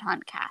Richard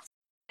Hunt cast.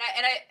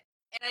 And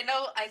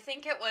I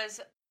think it was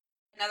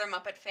another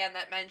Muppet fan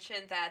that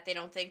mentioned that they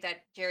don't think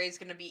that Jerry's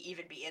going to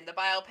even be in the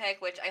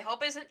biopic, which I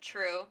hope isn't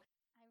true,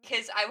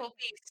 because I will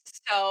be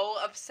so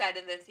upset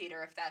in the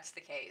theater if that's the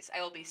case.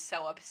 I will be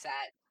so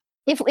upset.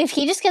 If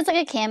he just gets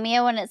a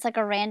cameo and it's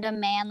a random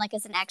man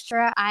as an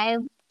extra,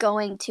 I'm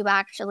going to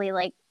actually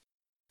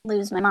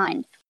lose my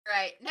mind.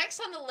 Right. Next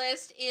on the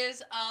list is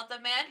the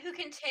man who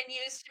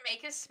continues to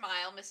make us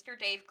smile, Mr.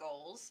 Dave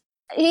Goelz.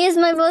 He is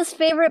my most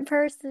favorite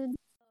person.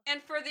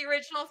 And for the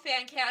original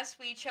fan cast,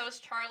 we chose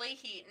Charlie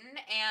Heaton.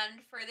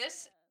 And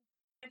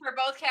for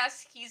both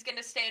casts, he's going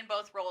to stay in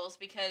both roles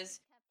because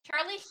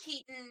Charlie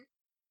Heaton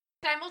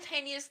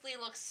simultaneously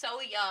looks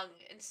so young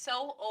and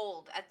so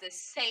old at the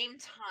same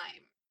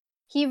time.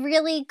 He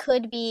really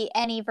could be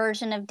any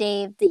version of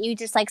Dave that you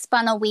just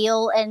spun a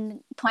wheel and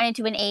pointed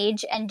to an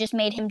age and just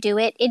made him do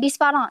it. It'd be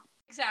spot on.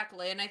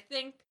 Exactly. And I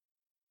think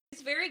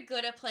he's very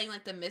good at playing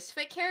the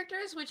misfit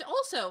characters, which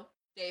also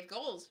Dave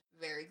Goelz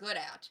very good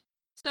at.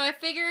 So I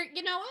figure,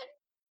 you know what?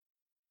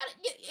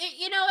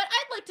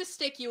 I'd like to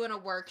stick you in a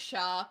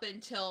workshop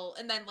and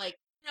then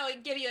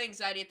give you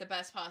anxiety at the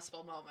best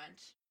possible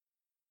moment.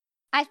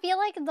 I feel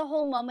like the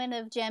whole moment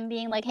of Jim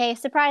being hey,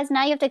 surprise,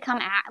 now you have to come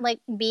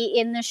be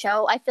in the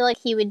show. I feel like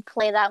he would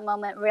play that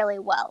moment really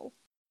well.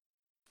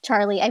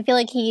 Charlie, I feel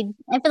like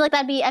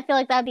that'd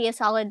be a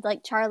solid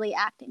Charlie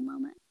acting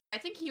moment. I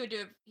think he'd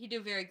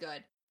do very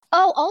good.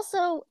 Oh,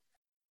 also,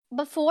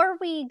 before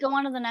we go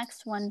on to the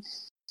next one,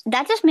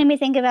 that just made me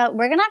think about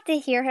we're gonna have to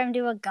hear him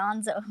do a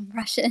Gonzo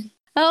impression.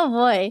 Oh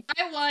boy.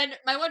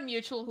 My one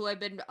mutual who I've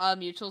been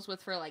mutuals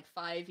with for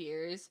 5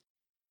 years.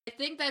 I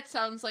think that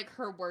sounds like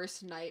her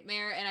worst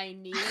nightmare, and I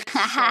need it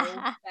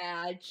so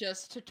bad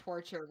just to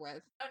torture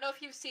with. I don't know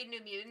if you've seen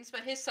New Mutants,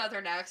 but his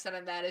southern accent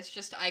on that is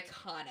just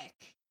iconic.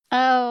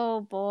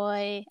 Oh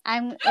boy.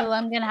 I'm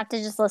gonna have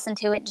to just listen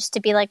to it just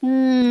to be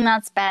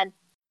that's bad.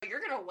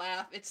 You're gonna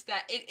laugh. It's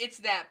that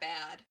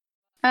bad.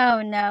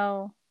 Oh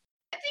no.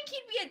 I think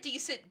he'd be a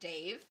decent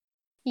Dave.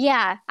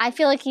 Yeah, I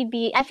feel like he's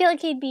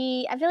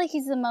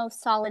the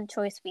most solid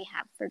choice we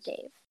have for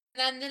Dave. And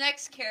then the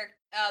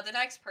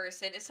next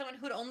person is someone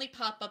who'd only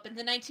pop up in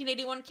the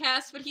 1981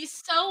 cast, but he's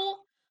so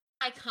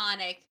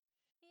iconic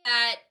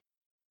that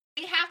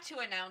we have to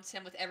announce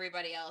him with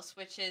everybody else,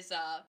 which is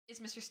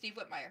Mr. Steve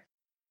Whitmire.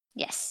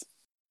 Yes.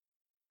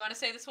 You want to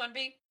say this one,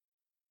 B?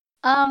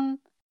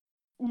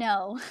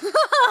 No.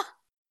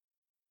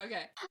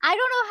 Okay. I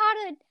don't know how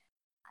to,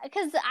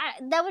 because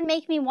that would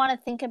make me want to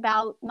think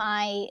about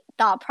my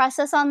thought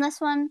process on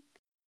this one.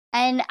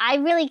 And I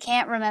really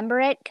can't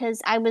remember it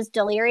because I was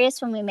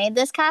delirious when we made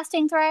this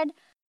casting thread.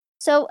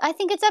 So I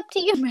think it's up to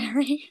you,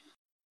 Mary.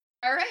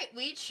 All right,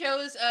 we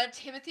chose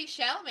Timothy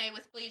Chalamet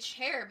with bleached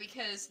hair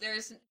because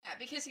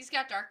he's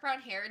got dark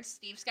brown hair and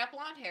Steve's got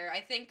blonde hair.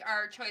 I think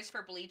our choice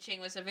for bleaching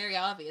was a very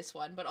obvious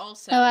one, but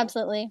also Oh,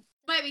 absolutely. you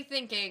might be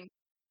thinking,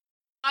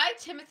 why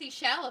Timothy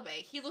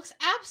Chalamet? He looks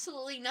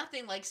absolutely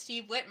nothing like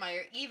Steve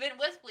Whitmire, even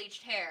with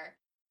bleached hair.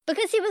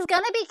 Because he was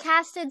gonna be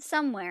casted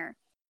somewhere.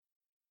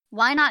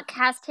 Why not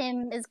cast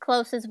him as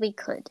close as we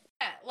could?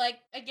 Yeah, like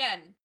again,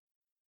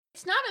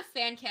 it's not a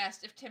fan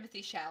cast if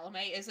Timothy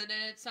Chalamet isn't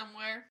in it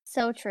somewhere.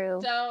 So true.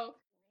 So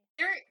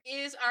here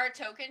is our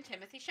token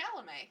Timothy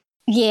Chalamet.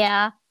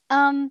 Yeah.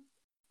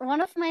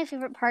 One of my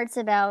favorite parts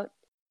about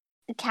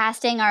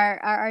casting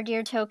our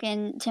dear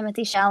token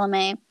Timothy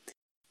Chalamet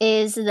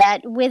is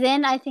that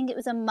within, I think it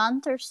was a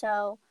month or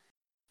so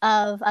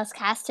of us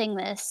casting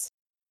this,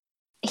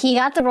 he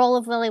got the role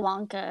of Willy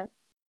Wonka.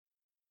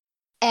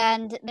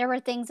 And there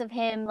were things of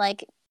him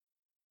like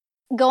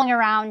going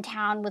around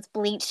town with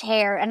bleached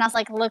hair, and I was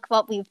like, look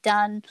what we've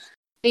done.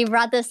 We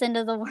brought this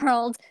into the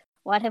world.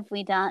 What have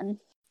we done?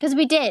 Because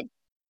we did.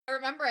 I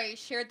remember I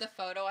shared the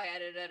photo I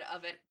edited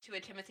of it to a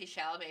Timothy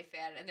Chalamet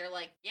fan, and they're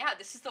like, yeah,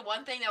 this is the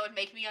one thing that would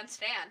make me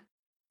unstan.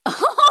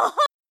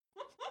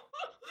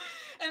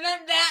 And then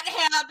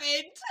that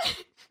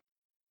happened.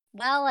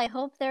 Well, I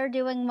hope they're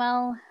doing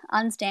well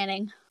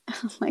unstanning.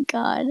 Oh my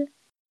god.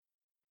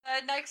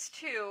 Next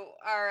two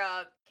are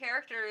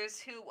characters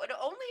who would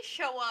only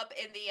show up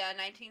in the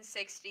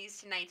 1960s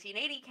to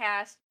 1980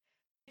 cast,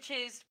 which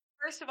is,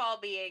 first of all,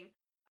 being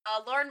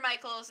Lorne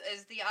Michaels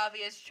is the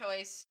obvious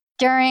choice.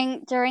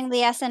 During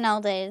the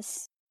SNL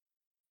days.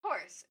 Of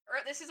course.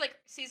 This is like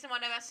season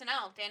 1 of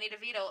SNL. Danny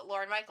DeVito,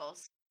 Lorne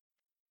Michaels.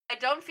 I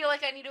don't feel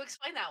like I need to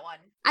explain that one.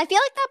 I feel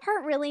like that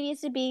part really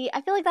needs to be...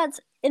 I feel like that's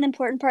an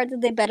important part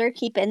that they better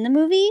keep in the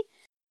movie.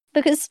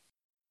 Because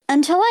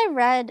until I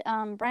read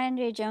Brian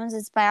J.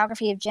 Jones's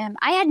biography of Jim,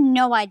 I had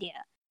no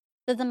idea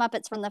that the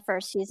Muppets from the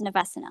first season of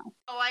SNL.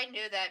 Oh, I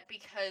knew that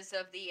because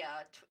of the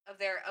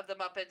the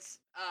Muppets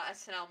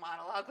SNL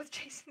monologue with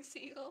Jason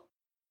Segel.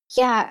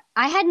 Yeah,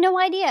 I had no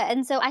idea.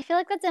 And so I feel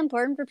like that's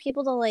important for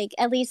people to, like,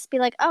 at least be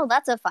like, oh,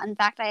 that's a fun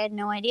fact I had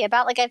no idea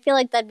about. Like, I feel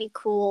like that'd be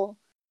cool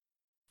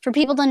for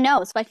people to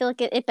know. So I feel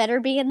like it better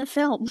be in the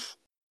film.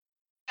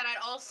 And I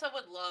also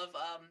would love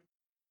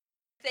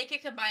if they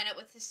could combine it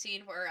with the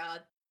scene where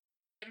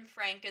Jim,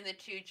 Frank, and the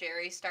two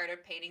Jerrys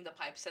started painting the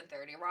pipes in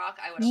 30 Rock.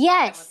 I would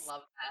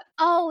love that.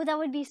 Oh, that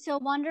would be so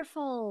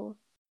wonderful.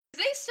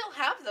 They still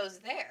have those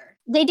there.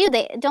 They do.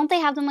 Don't they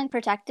have them, like,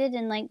 protected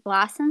in, like,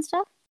 glass and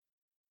stuff?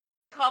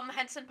 Call them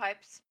Henson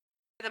pipes.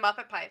 The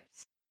Muppet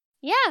pipes.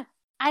 Yeah,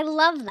 I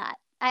love that.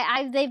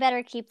 They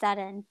better keep that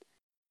in.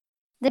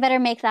 They better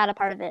make that a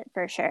part of it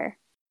for sure.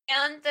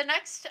 And the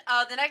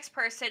next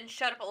person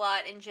showed up a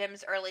lot in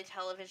Jim's early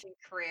television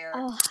career.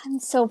 Oh, I'm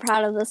so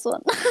proud of this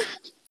one.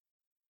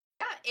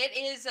 Yeah, it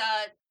is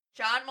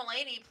John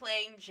Mulaney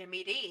playing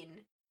Jimmy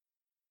Dean.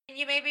 And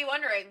you may be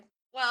wondering,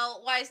 well,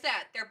 why is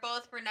that? They're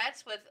both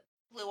brunettes with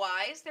blue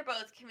eyes. They're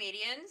both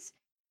comedians.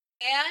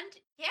 And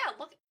yeah,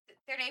 look,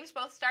 their names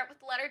both start with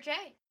the letter J.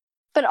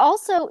 But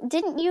also,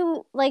 didn't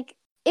you, like,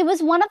 it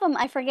was one of them,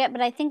 I forget,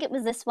 but I think it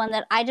was this one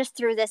that I just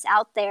threw this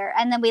out there,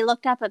 and then we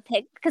looked up a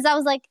pic, because I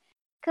was like,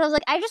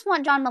 I just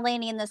want John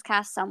Mulaney in this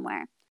cast somewhere.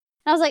 And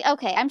I was like,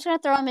 okay, I'm just going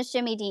to throw him as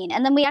Jimmy Dean.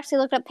 And then we actually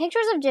looked up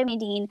pictures of Jimmy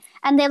Dean,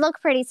 and they look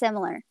pretty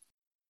similar.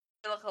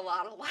 They look a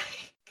lot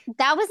alike.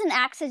 That was an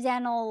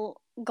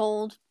accidental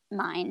gold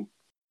mine.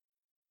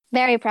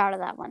 Very proud of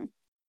that one.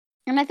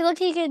 And I feel like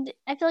he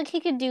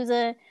could do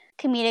the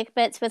comedic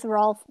bits with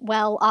Rolf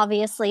well,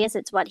 obviously, as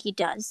it's what he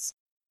does.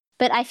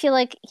 But I feel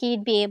like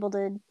he'd be able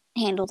to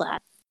handle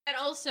that. And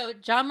also,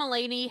 John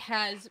Mulaney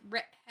has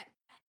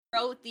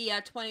wrote the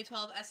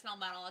 2012 SNL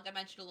monologue I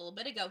mentioned a little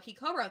bit ago. He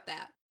co-wrote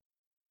that.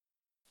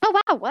 Oh,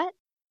 wow, what?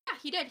 Yeah,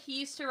 he did. He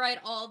used to write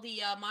all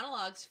the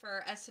monologues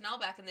for SNL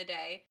back in the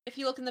day. If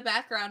you look in the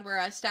background where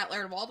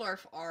Statler and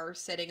Waldorf are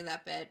sitting in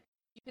that bit,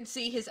 you can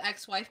see his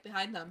ex-wife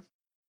behind them.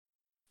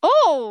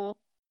 Oh!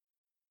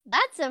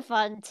 That's a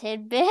fun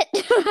tidbit.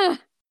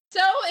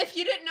 So, if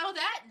you didn't know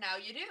that, now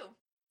you do.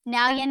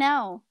 Now you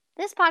know.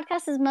 This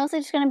podcast is mostly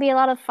just going to be a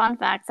lot of fun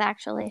facts,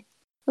 actually.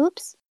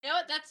 Oops. You know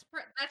what? That's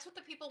what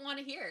the people want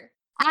to hear.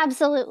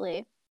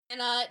 Absolutely.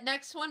 And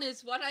next one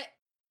is what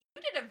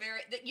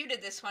you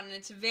did this one, and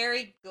it's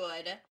very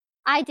good.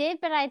 I did,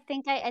 but I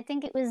think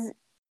it was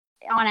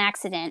on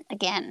accident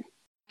again.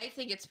 I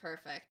think it's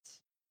perfect.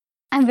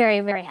 I'm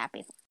very, very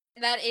happy.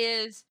 And that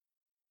is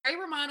Ray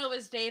Romano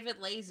as David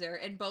Laser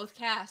in both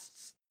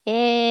casts.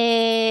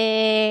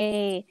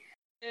 Yay!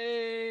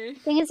 Yay!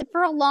 Thing is,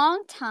 for a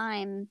long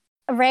time,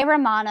 Ray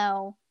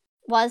Romano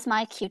was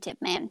my Q-tip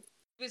man.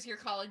 Was your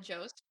Colin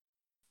Jost?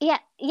 Yeah,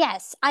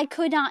 yes, I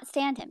could not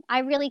stand him. I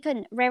really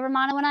couldn't. Ray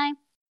Romano and I,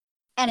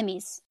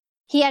 enemies.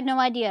 He had no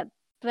idea,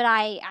 but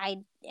I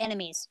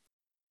enemies.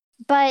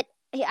 But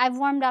I've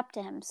warmed up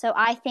to him, so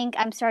I think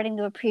I'm starting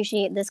to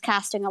appreciate this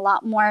casting a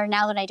lot more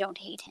now that I don't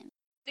hate him.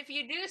 If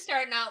you do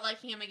start not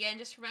liking him again,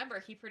 just remember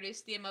he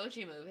produced the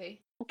Emoji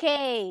Movie.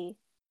 Okay.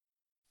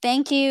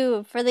 Thank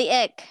you for the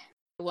ick.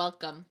 You're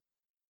welcome.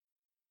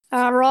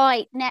 All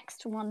right,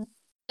 next one.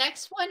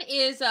 Next one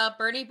is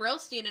Bernie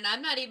Brillstein, and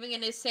I'm not even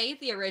going to say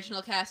the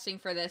original casting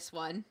for this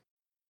one.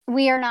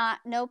 We are not.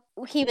 Nope.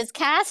 He was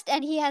cast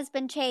and he has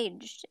been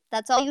changed.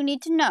 That's all you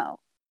need to know.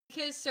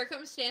 Because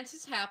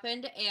circumstances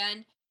happened,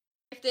 and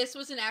if this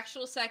was an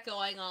actual set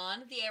going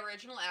on, the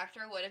original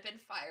actor would have been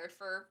fired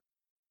for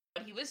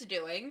what he was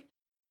doing.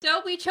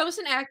 So we chose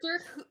an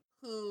actor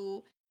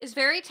who is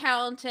very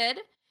talented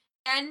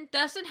and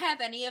doesn't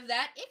have any of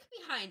that ick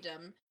behind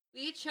him.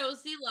 We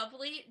chose the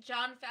lovely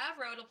Jon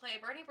Favreau to play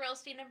Bernie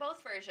Brillstein in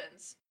both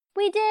versions.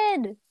 We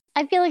did.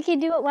 I feel like he'd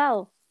do it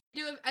well.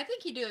 I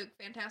think he'd do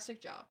a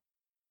fantastic job.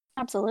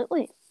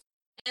 Absolutely.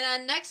 And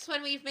then next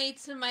one, we've made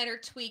some minor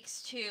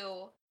tweaks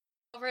to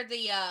over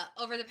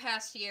the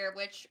past year,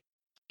 which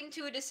came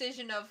to a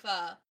decision of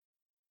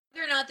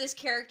whether or not this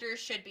character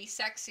should be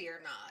sexy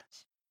or not.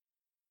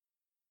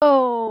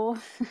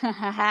 Oh.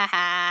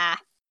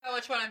 Oh,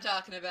 which one I'm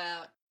talking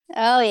about?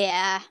 Oh,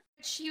 yeah.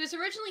 She was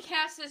originally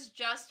cast as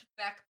just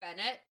Beck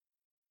Bennett,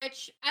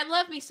 which I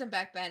love me some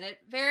Beck Bennett.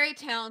 Very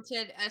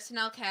talented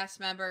SNL cast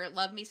member.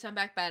 Love me some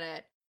Beck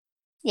Bennett.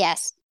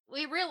 Yes.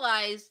 We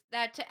realized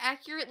that to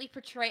accurately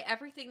portray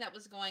everything that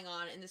was going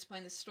on in this point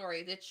in the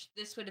story,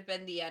 this would have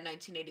been the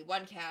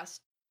 1981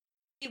 cast.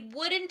 We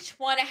wouldn't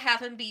want to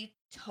have him be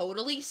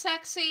totally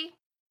sexy.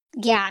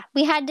 Yeah,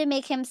 we had to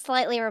make him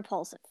slightly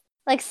repulsive.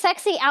 Like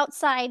sexy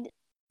outside,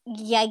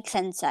 yikes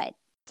inside.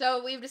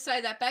 So we've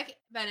decided that Beck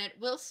Bennett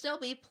will still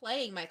be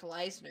playing Michael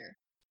Eisner.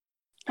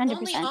 100%.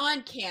 Only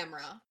on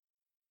camera.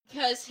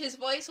 Because his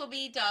voice will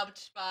be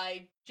dubbed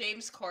by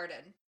James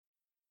Corden.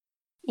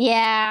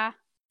 Yeah.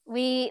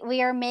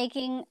 We are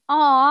making...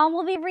 Aw,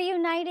 we'll be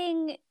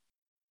reuniting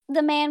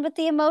the man with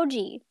the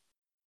emoji.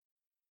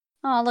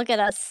 Oh, look at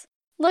us.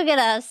 Look at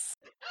us.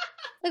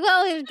 Look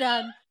what we've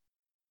done.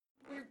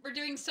 We're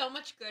doing so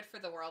much good for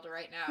the world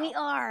right now. We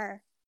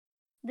are.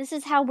 This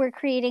is how we're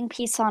creating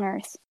peace on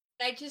Earth.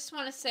 I just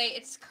want to say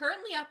it's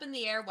currently up in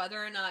the air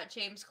whether or not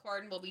James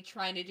Corden will be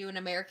trying to do an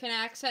American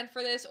accent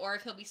for this or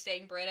if he'll be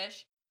staying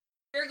British.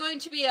 We're going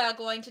to be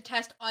going to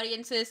test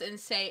audiences and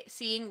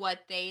seeing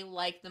what they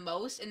like the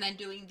most and then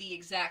doing the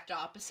exact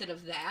opposite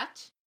of that.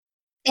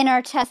 In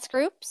our test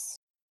groups.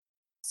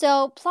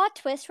 So, plot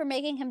twist, we're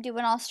making him do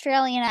an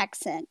Australian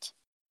accent.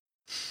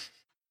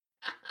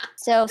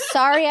 So,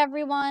 sorry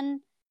everyone.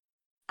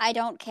 I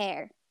don't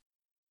care.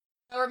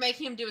 Or we're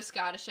making him do a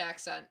Scottish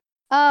accent.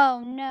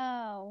 Oh,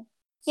 no.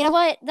 You know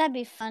what? That'd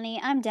be funny.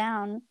 I'm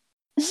down.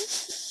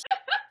 Next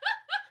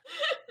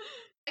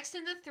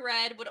in the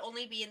thread would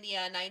only be in the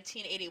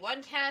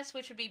 1981 cast,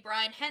 which would be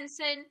Brian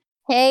Henson.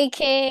 Hey,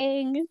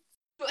 King.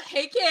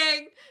 Hey,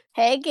 King.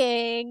 Hey,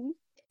 King.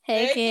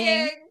 Hey,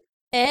 King.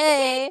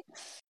 Hey.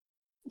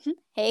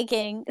 Hey,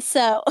 King.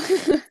 So,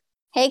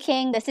 hey,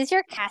 King, this is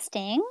your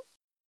casting.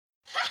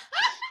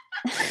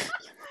 It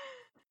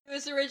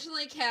was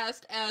originally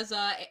cast as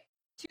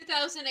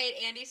 2008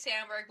 Andy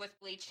Samberg with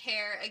bleached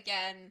hair.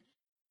 Again,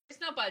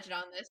 there's no budget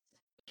on this.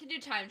 We can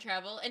do time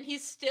travel, and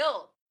he's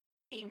still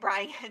being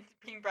Brian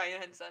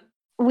Henson.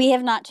 We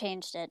have not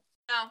changed it.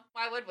 No,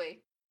 why would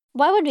we?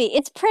 Why would we?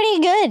 It's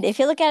pretty good. If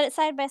you look at it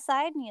side by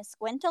side and you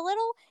squint a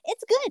little,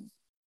 it's good.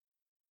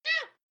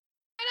 Yeah,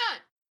 why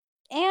not?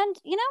 And,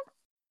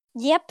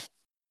 yep,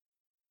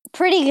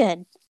 pretty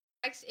good.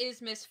 Next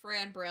is Miss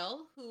Fran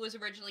Brill, who was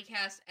originally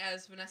cast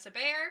as Vanessa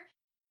Bayer,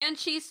 and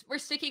we're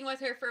sticking with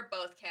her for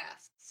both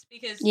casts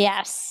because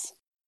yes,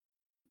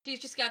 she's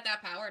just got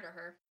that power to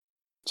her.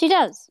 She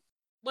does.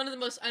 One of the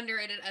most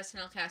underrated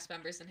SNL cast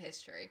members in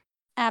history.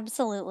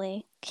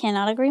 Absolutely.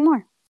 Cannot agree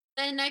more.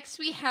 Then next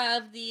we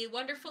have the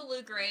wonderful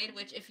Lou Grade,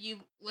 which if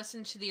you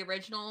listen to the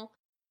original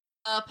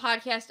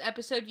podcast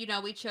episode,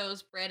 we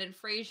chose Brandon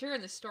Fraser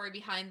and the story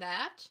behind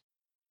that.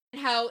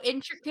 And how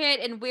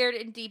intricate and weird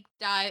and deep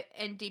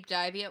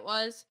divey it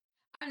was.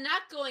 I'm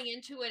not going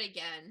into it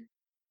again.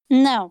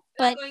 No,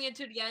 but going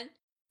into it again.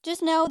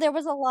 Just know there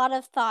was a lot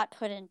of thought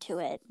put into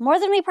it. More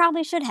than we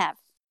probably should have.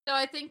 So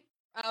I think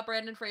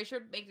Brandon Fraser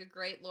would make a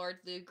great Lord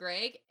Lou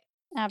Grey.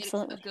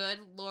 Absolutely. A good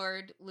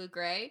Lord Lou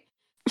Grey.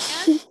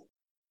 And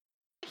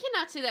I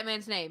cannot say that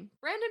man's name.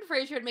 Brandon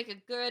Fraser would make a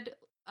good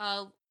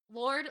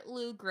Lord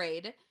Lou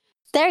Grade.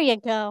 There you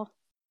go.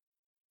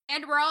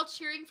 And we're all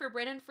cheering for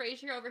Brandon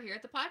Fraser over here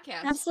at the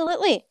podcast.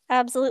 Absolutely.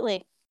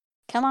 Absolutely.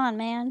 Come on,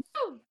 man.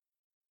 Woo!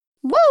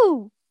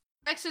 Woo!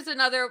 Next is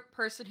another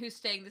person who's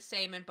staying the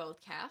same in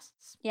both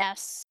casts.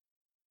 Yes.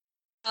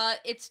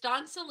 It's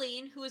Don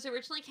Sahlin, who was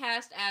originally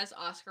cast as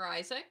Oscar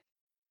Isaac,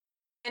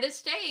 and is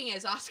staying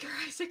as Oscar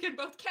Isaac in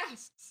both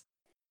casts.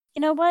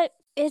 You know what?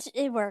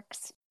 It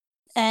works.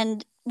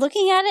 And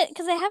looking at it,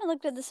 because I haven't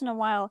looked at this in a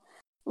while,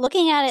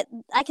 looking at it,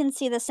 I can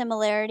see the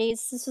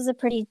similarities. This was a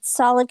pretty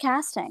solid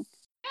casting.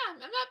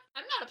 Yeah, I'm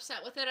not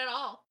upset with it at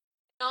all.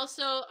 And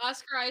also,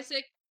 Oscar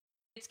Isaac,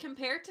 it's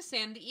compared to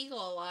Sam the Eagle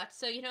a lot,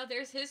 so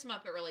there's his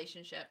Muppet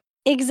relationship.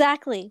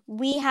 Exactly.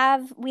 We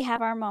have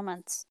our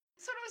moments.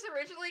 This one was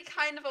originally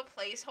kind of a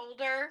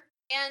placeholder,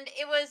 and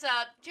it was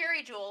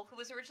Jerry Jewell, who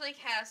was originally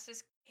cast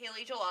as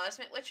Haley Joel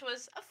Osment, which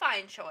was a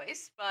fine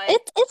choice, but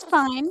it's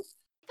fine. It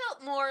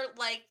felt more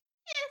like,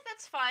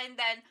 that's fine.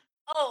 Then,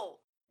 oh,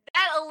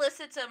 that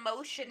elicits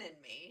emotion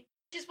in me,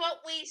 which is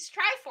what we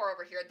strive for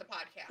over here at the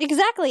podcast.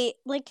 Exactly.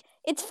 Like,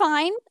 it's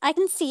fine. I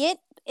can see it.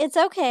 It's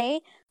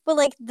okay. But,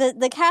 like,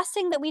 the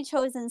casting that we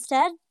chose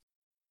instead,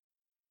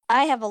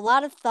 I have a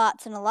lot of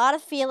thoughts and a lot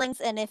of feelings,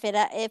 and if it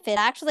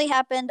actually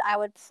happened, I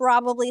would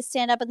probably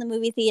stand up in the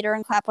movie theater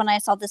and clap when I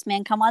saw this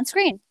man come on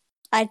screen.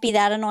 I'd be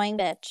that annoying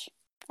bitch.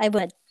 I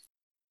would.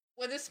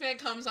 When this man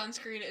comes on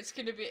screen, it's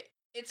gonna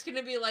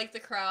be like the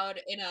crowd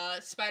in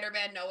a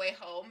Spider-Man No Way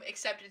Home,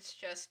 except it's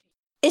just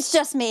me. It's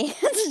just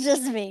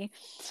me.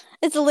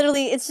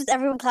 It's just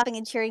everyone clapping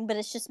and cheering, but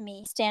it's just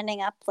me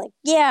standing up like,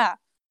 yeah,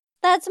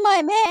 that's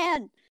my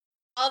man.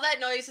 all that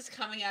noise is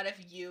coming out of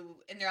you,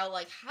 and they're all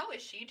like, how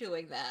is she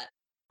doing that?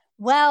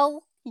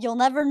 Well, you'll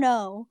never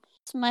know.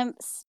 It's my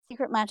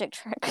secret magic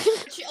trick.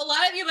 A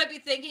lot of you might be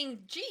thinking,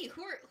 gee,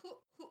 who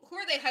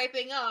are they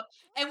hyping up?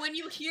 And when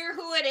you hear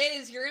who it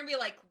is, you're gonna be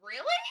like,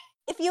 really?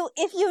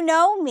 If you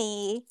know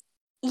me,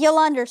 you'll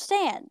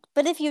understand.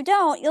 But if you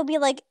don't, you'll be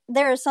like,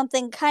 there is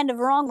something kind of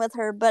wrong with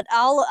her, but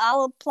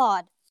I'll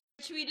applaud.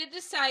 Which we did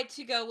decide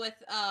to go with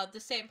the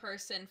same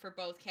person for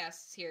both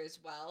casts here as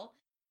well.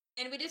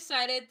 And we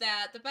decided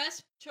that the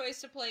best choice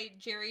to play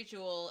Jerry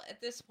Jewell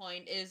at this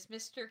point is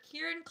Mr.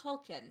 Kieran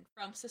Culkin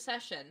from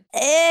Succession.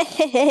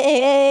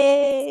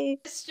 Hey.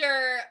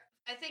 Mr.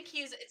 I think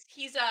he's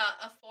a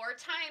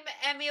 4-time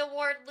Emmy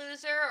Award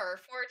loser or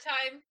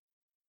 4-time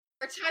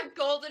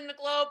Golden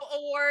Globe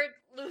Award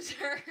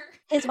loser.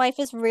 His wife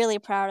is really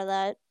proud of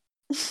that.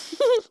 Good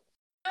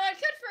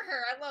for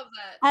her. I love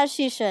that. As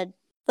she should.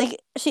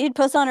 Like, she'd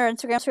post on her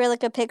Instagram story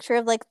like a picture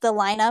of like the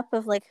lineup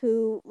of like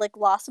who like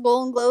lost the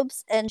Golden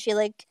Globes, and she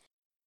like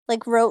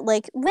wrote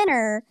like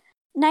winner,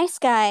 nice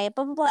guy,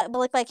 blah blah blah. But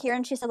like by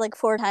Kieran, she said like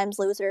 4 times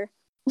loser.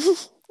 And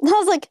I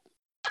was like,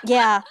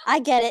 yeah, I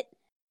get it.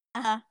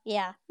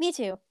 Yeah, me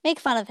too. Make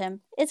fun of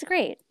him. It's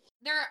great.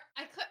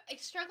 I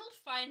struggled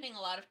finding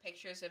a lot of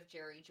pictures of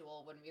Jerry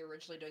Jewell when we were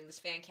originally doing this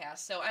fan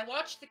cast, so I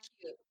watched the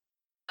queue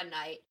one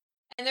night,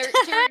 and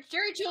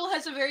Jerry Jewell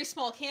has a very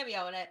small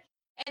cameo in it,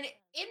 and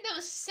in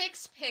those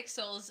 6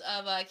 pixels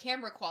of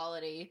camera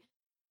quality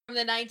from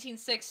the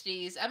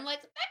 1960s, I'm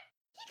like, he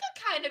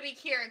could kind of be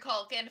Kieran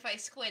Culkin if I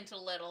squint a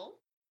little,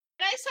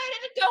 and I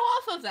decided to go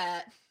off of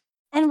that.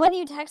 And when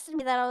you texted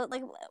me that, I was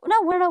like,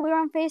 no, we were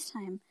on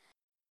FaceTime,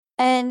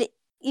 and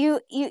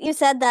you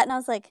said that, and I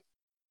was like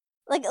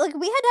we had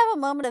to have a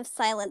moment of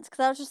silence,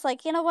 because I was just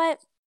like, you know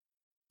what?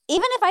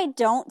 Even if I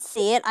don't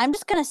see it, I'm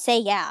just gonna say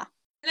yeah.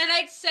 And then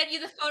I sent you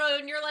the photo,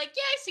 and you're like,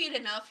 yeah, I see it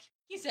enough.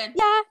 He's in.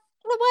 Yeah,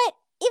 you know what?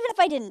 Even if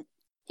I didn't,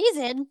 he's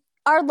in.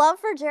 Our love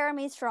for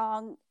Jeremy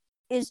Strong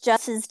is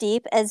just as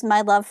deep as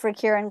my love for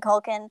Kieran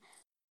Culkin,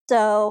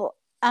 so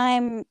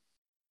I'm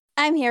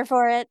here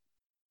for it.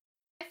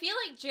 I feel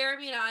like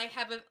Jeremy and I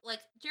have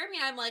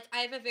I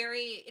have a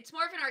very, it's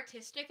more of an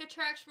artistic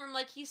attraction from,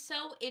 like, he's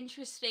so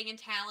interesting and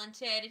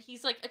talented, and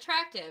he's, like,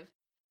 attractive.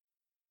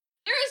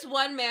 There is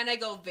one man I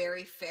go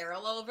very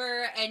feral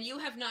over, and you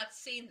have not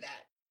seen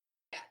that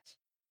yet.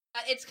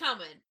 It's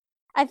coming.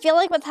 I feel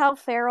like with how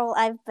feral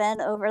I've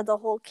been over the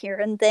whole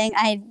Kieran thing,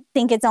 I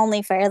think it's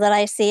only fair that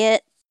I see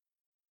it.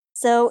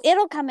 So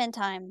it'll come in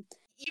time.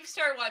 You've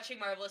started watching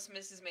Marvelous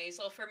Mrs.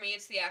 Maisel. For me,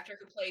 it's the actor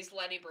who plays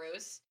Lenny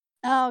Bruce.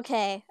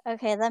 Okay,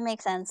 that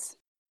makes sense.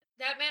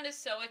 That man is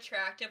so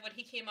attractive. When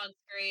he came on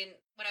screen,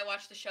 when I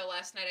watched the show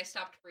last night, I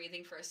stopped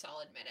breathing for a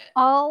solid minute.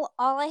 All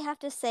I have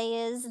to say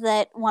is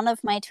that one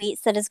of my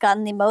tweets that has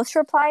gotten the most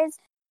replies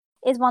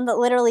is one that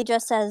literally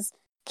just says,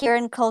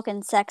 Kieran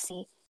Culkin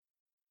sexy.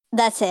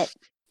 That's it.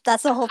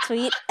 That's the whole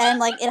tweet. And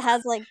like it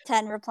has like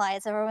 10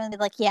 replies. Everyone would be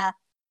like, yeah,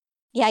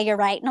 you're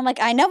right. And I'm like,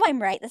 I know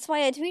I'm right. That's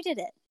why I tweeted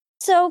it.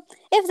 So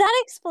if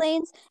that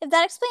explains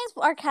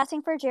our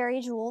casting for Jerry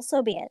Jewell,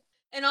 so be it.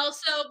 And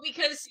also,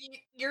 because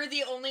you're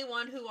the only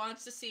one who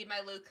wants to see my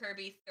Luke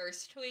Kirby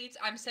thirst tweets,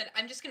 I'm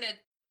just gonna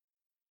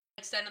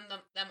send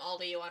them all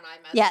to you on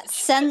iMessage. Yeah,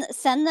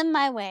 send them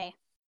my way.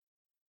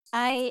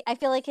 I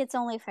feel like it's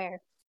only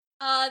fair.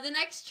 The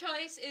next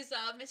choice is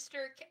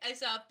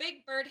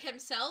Big Bird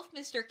himself,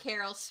 Mr.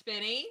 Carol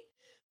Spinney.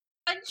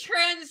 A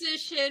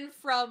transition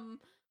from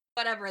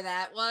whatever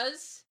that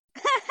was.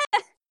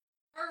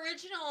 Our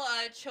original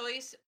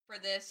choice for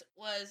this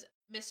was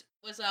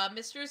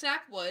Mr.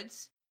 Zach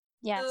Woods.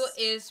 Yes. Who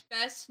is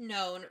best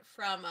known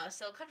from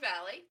Silicon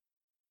Valley.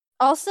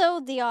 Also,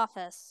 The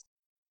Office.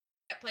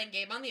 Playing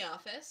Gabe on The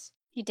Office.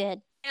 He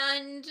did.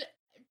 And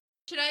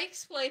should I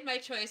explain my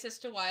choice as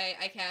to why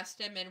I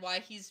cast him and why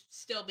he's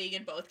still being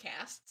in both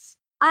casts?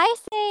 I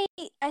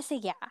say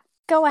yeah.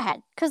 Go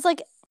ahead. Because,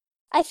 like,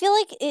 I feel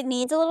like it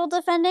needs a little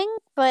defending,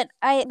 but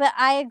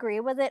I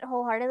agree with it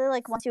wholeheartedly.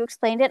 Like, once you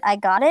explained it, I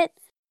got it.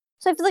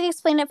 So I feel like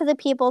explain it for the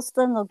people so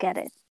then they'll get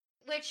it.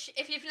 Which,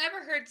 if you've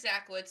never heard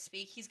Zach Woods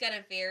speak, he's got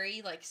a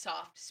very, like,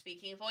 soft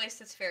speaking voice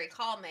that's very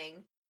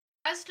calming.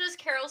 As does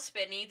Carol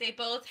Spinney. They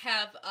both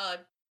have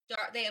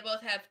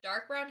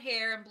dark brown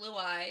hair and blue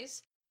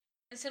eyes,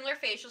 and similar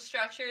facial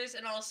structures.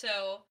 And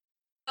also,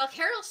 while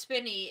Carol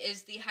Spinney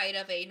is the height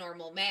of a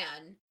normal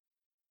man,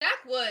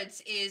 Zach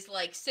Woods is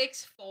like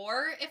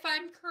 6'4", if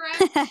I'm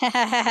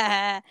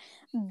correct.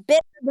 Big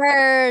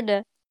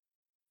Bird.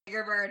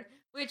 Bigger Bird.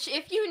 Which,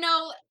 if you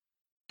know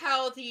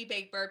how the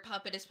Big Bird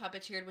puppet is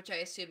puppeteered, which I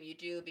assume you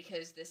do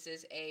because this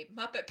is a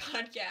Muppet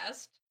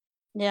podcast,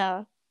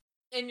 Yeah.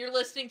 and you're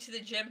listening to the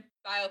Jim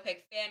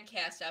Biopic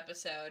Fancast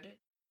episode,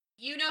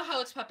 you know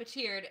how it's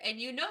puppeteered, and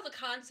you know the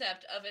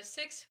concept of a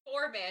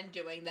 6'4" man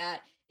doing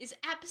that is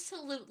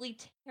absolutely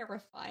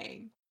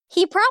terrifying.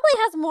 He probably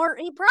has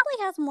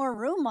more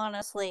room,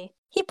 honestly.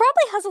 He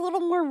probably has a little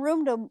more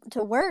room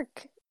to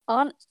work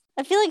on.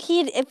 I feel like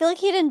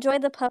he'd enjoy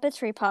the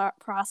puppetry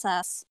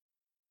process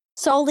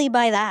solely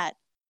by that.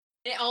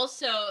 And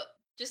also,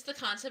 just the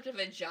concept of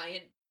a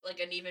giant, like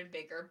an even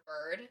bigger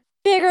bird.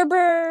 Bigger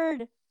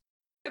Bird!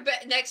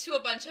 Next to a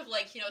bunch of,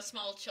 like,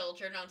 small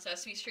children on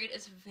Sesame Street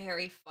is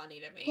very funny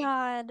to me.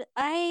 God,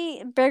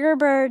 Bigger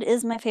Bird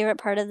is my favorite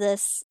part of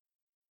this.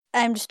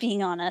 I'm just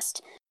being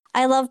honest.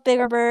 I love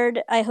Bigger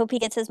Bird. I hope he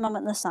gets his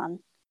moment in the sun.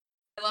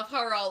 I love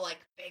how we're all like,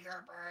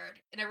 Bigger Bird.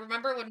 And I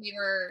remember when we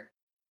were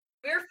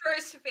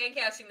first fan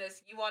casting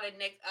this, you wanted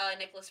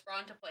Nicholas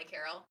Braun to play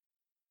Carol.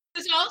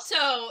 This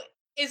also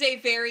is a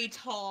very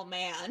tall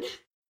man.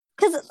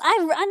 Because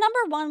number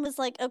one was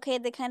like, okay,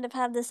 they kind of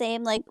have the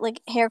same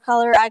like hair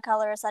color, eye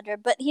color, etc.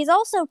 But he's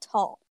also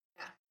tall.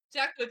 Yeah,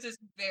 Zach Woods is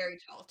very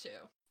tall too.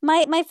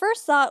 My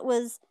first thought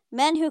was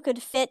men who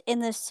could fit in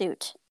this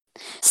suit.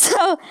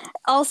 So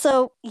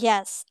also,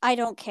 yes, I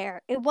don't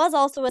care. It was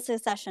also a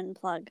Succession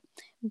plug,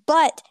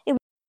 but it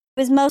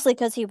was mostly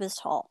because he was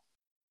tall.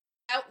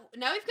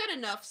 Now we've got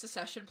enough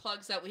Succession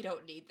plugs that we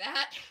don't need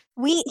that.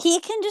 He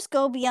can just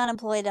go be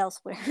unemployed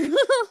elsewhere.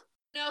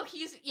 No,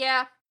 he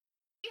can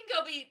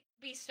go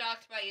be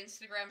stalked by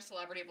Instagram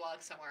celebrity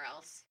blogs somewhere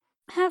else.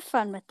 Have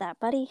fun with that,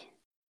 buddy.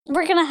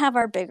 We're gonna have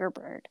our Bigger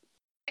Bird.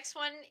 Next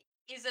one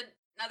is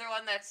another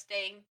one that's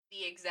staying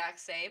the exact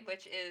same,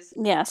 which is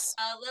yes,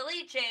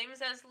 Lily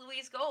James as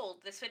Louise Gold.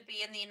 This would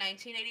be in the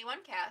 1981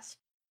 cast.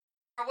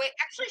 Or wait,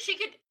 actually,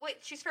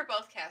 she's for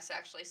both casts,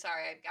 actually.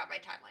 Sorry, I got my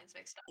timelines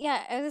mixed up.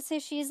 Yeah, I would say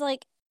she's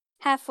like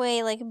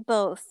halfway, like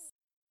both.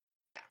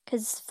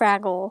 Because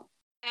Fraggle.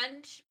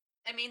 And,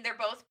 I mean, they're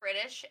both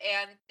British,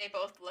 and they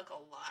both look a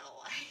lot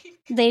alike.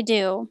 They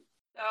do.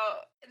 So,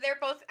 they're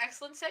both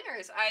excellent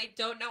singers. I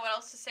don't know what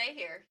else to say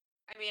here.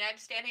 I mean, I'm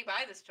standing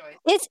by this choice.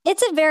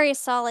 It's a very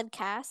solid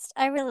cast.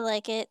 I really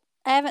like it.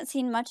 I haven't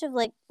seen much of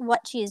like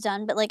what she's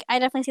done, but like I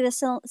definitely see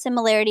the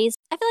similarities.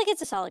 I feel like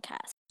it's a solid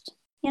cast.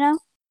 You know,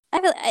 I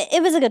feel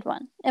it was a good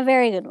one, a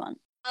very good one.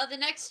 The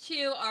next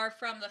two are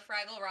from the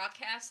Fraggle Rock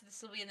cast.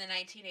 This will be in the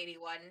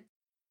 1981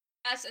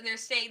 cast, and they're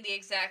staying the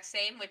exact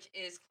same, which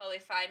is Chloe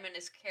Fineman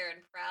as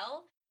Karen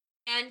Prell,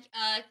 and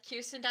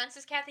Kirsten Dunst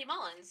as Kathy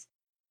Mullins.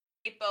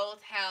 They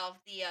both have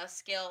the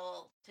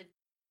skill to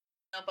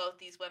know both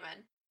these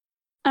women.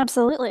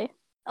 Absolutely.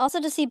 Also,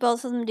 to see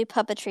both of them do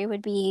puppetry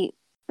would be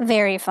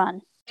very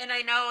fun. And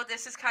I know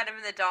this is kind of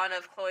in the dawn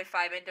of Chloe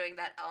Fineman doing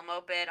that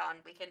Elmo bit on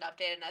Weekend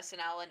Update and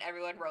SNL, and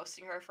everyone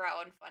roasting her for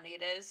how unfunny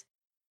it is.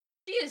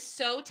 She is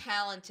so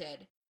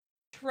talented.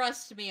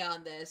 Trust me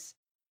on this.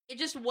 It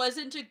just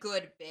wasn't a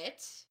good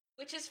bit,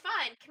 which is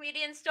fine.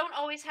 Comedians don't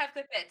always have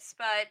good bits,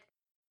 but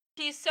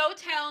she's so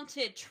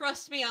talented.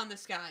 Trust me on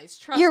this,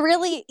 guys. You're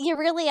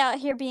really out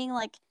here being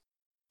like,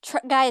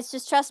 guys,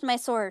 just trust my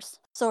source.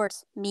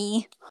 Source,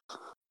 me.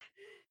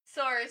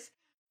 Source,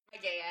 my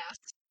gay ass.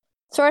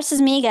 Source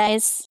is me,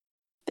 guys.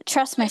 But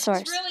trust my source.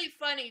 It's really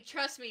funny.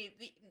 Trust me.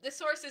 The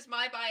source is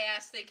my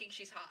bias thinking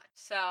she's hot.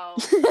 So.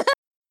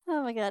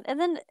 Oh my god! And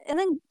then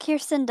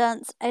Kirsten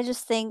Dunst, I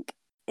just think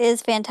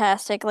is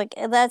fantastic. Like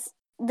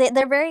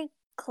they're very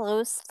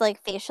close,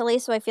 like facially,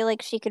 so I feel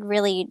like she could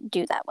really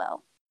do that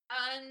well.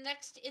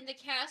 Next in the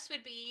cast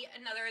would be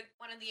another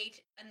one in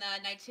the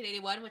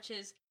 1981, which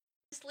is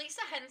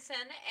Lisa Henson,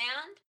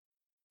 and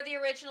for the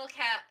original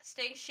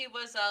casting, she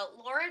was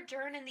Laura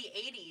Dern in the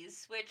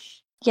 80s,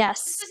 which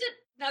yes, this is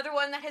another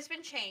one that has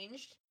been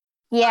changed.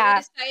 Yeah,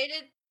 we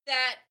decided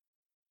that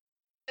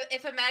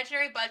if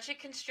imaginary budget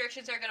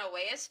constrictions are going to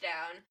weigh us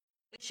down,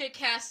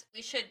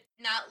 we should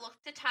not look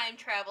to time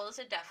travel as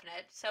a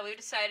definite. So we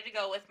decided to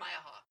go with Maya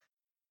Hawke.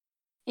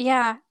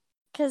 Yeah,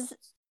 because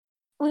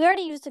we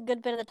already used a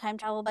good bit of the time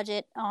travel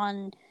budget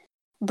on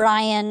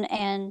Brian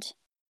and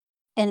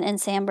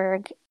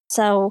Samberg,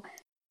 so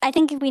I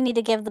think we need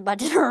to give the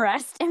budget a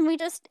rest, and we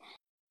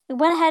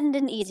went ahead and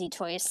did an easy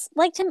choice,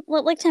 like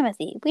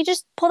Timothy. We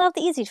just pulled out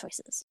the easy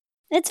choices.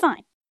 It's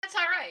fine. That's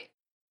all right.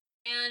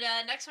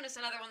 And next one is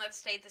another one that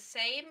stayed the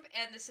same,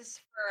 and this is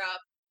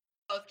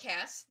for both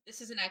casts. This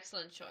is an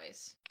excellent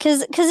choice.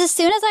 Because as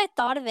soon as I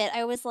thought of it,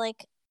 I was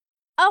like,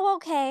 oh,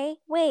 okay,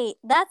 wait,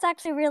 that's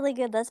actually really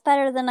good. That's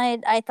better than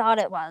I thought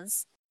it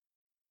was.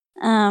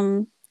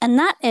 And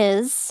that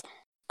is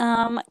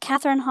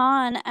Catherine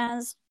Hahn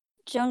as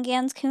Joan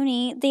Gans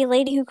Cooney, the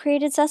lady who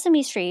created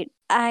Sesame Street.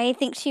 I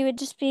think she would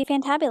just be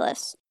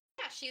fantabulous.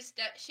 Yeah,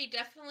 she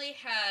definitely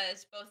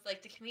has both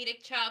like the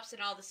comedic chops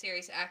and all the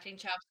serious acting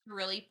chops to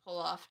really pull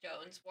off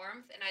Joan's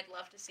warmth, and I'd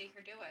love to see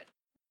her do it.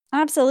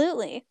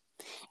 Absolutely.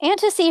 And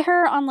to see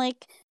her on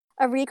like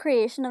a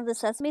recreation of the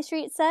Sesame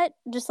Street set,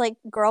 just like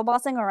girl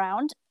bossing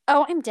around.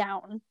 Oh, I'm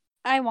down.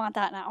 I want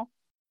that now.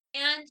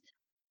 And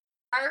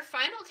our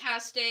final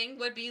casting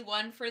would be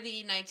one for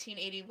the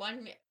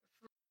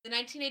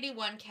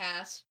 1981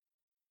 cast,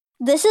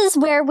 This is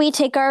where we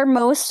take our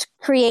most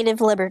creative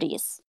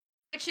liberties.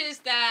 which is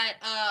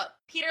that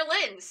Peter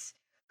Linz,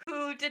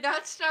 who did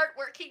not start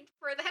working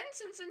for the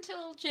Hensons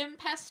until Jim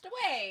passed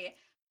away.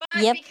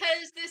 But Yep.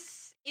 because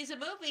this is a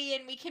movie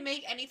and we can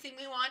make anything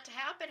we want to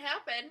happen,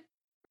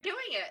 we're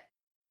doing it.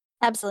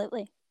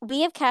 Absolutely.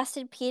 We have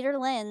casted Peter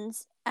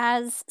Linz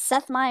as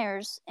Seth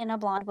Meyers in a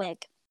blonde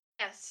wig.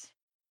 Yes.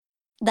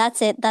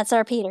 That's it. That's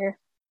our Peter.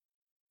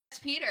 That's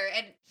Peter,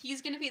 and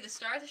he's going to be the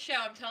star of the show,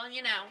 I'm telling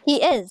you now.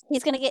 He is.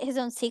 He's going to get his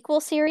own sequel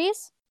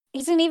series.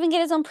 He's going to even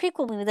get his own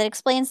prequel movie that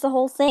explains the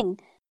whole thing.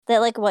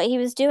 That, like, what he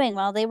was doing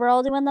while they were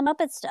all doing the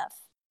Muppet stuff.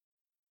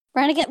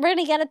 We're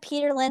gonna get a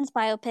Peter Linz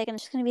biopic, and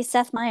it's just gonna be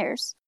Seth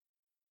Meyers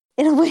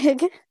in a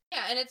wig.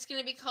 Yeah, and it's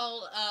going to be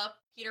called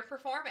Peter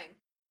Performing.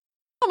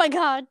 Oh my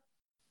god.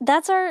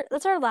 That's our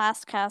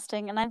last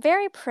casting, and I'm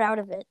very proud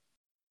of it.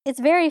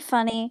 It's very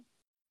funny.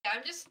 Yeah,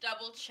 I'm just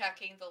double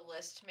checking the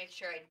list to make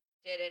sure I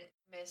didn't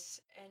miss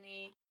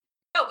any.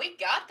 Oh, we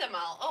got them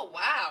all. Oh,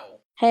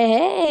 wow.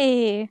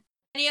 Hey.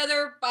 Any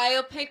other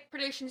biopic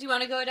predictions you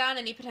want to go down?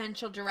 Any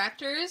potential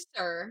directors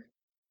or?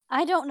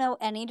 I don't know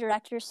any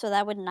directors, so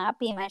that would not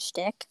be my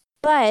shtick.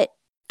 But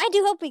I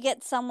do hope we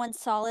get someone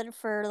solid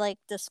for like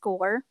the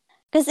score.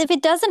 Because if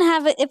it doesn't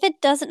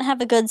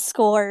have a good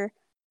score,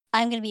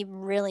 I'm gonna be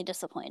really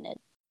disappointed.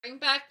 Bring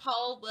back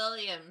Paul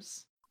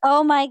Williams.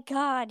 Oh my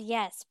god,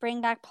 yes, bring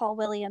back Paul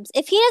Williams.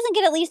 If he doesn't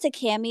get at least a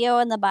cameo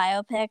in the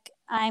biopic,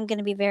 I'm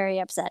gonna be very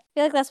upset. I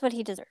feel like that's what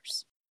he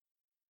deserves.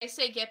 I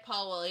say get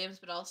Paul Williams,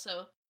 but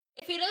also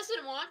if he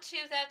doesn't want to,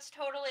 that's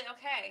totally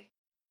okay.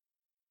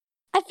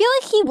 I feel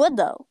like he would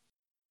though.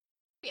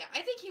 Yeah,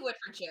 I think he would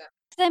for Jim.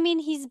 I mean,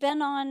 he's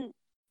been on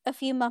a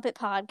few Muppet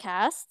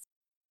podcasts.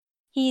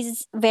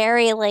 He's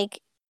very,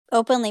 like,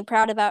 openly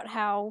proud about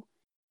how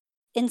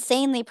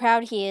insanely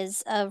proud he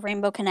is of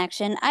Rainbow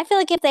Connection. I feel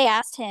like if they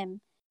asked him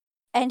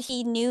and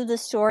he knew the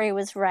story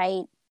was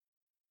right,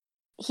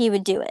 he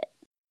would do it.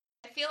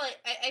 I feel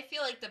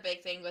like the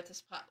big thing with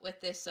this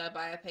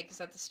biopic is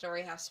that the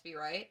story has to be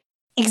right.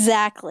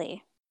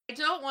 Exactly. I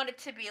don't want it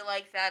to be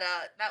like that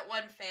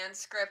one fan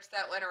script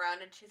that went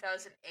around in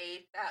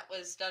 2008 that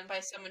was done by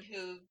someone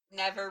who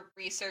never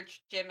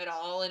researched Jim at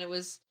all, and it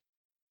was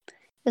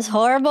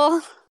horrible.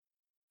 It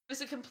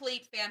was a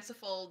complete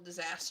fanciful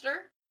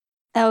disaster.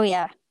 Oh,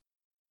 yeah.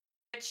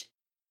 Which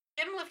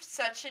Jim lived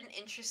such an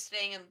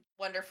interesting and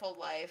wonderful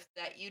life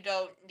that you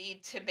don't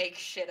need to make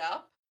shit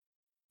up.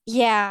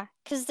 Yeah,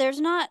 because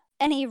there's not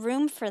any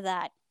room for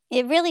that.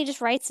 It really just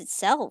writes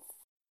itself.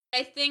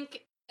 I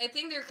think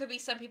there could be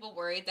some people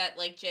worried that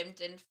like Jim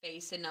didn't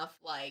face enough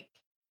like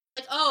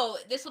oh,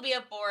 this will be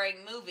a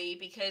boring movie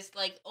because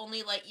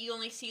you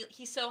only see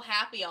he's so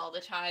happy all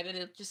the time and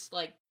it just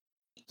like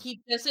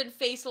he doesn't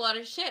face a lot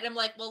of shit. I'm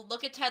like, well,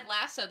 look at Ted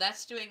Lasso. That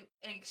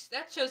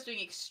show's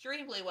doing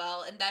extremely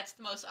well, and that's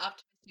the most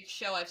optimistic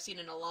show I've seen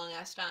in a long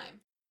ass time.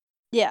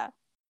 Yeah.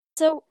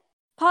 So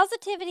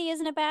positivity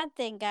isn't a bad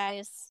thing,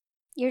 guys.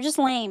 You're just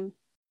lame.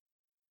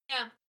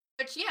 Yeah,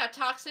 but yeah,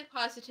 toxic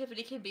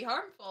positivity can be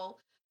harmful.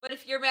 But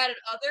if you're mad at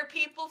other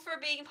people for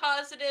being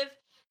positive,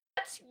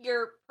 that's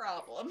your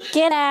problem.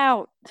 Get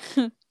out.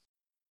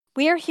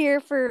 We are here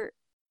for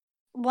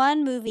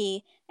one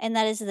movie, and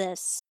that is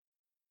this.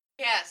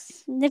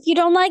 Yes. And if you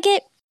don't like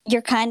it,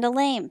 you're kind of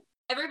lame.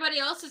 Everybody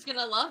else is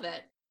gonna love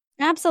it.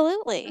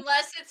 Absolutely.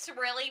 Unless it's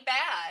really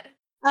bad.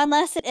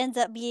 Unless it ends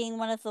up being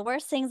one of the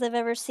worst things I've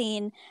ever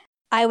seen.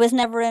 I was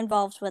never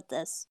involved with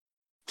this.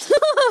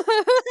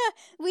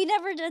 We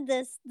never did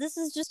this. This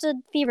is just a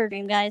fever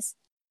dream, guys.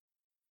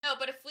 No,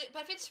 but if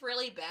it's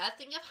really bad,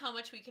 think of how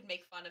much we could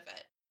make fun of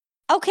it.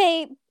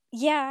 Okay,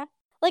 yeah.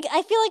 Like,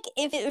 I feel like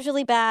if it was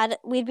really bad,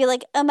 we'd be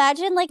like,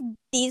 imagine, like,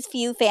 these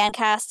few fan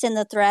casts in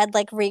the thread,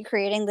 like,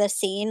 recreating the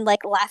scene,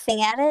 like,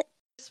 laughing at it.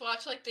 Just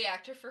watch, like, the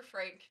actor for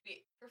Frank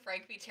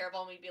be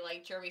terrible, and we'd be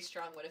like, Jeremy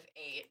Strong would have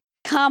ate.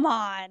 Come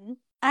on.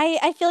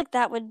 I feel like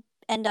that would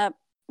end up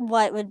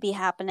what would be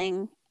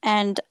happening,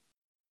 and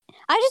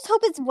I just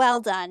hope it's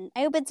well done.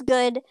 I hope it's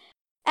good.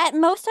 At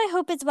most, I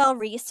hope it's well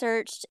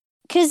researched,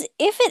 because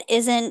if it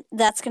isn't,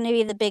 that's going to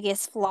be the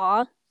biggest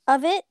flaw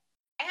of it.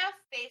 I have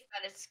faith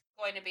that it's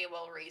going to be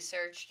well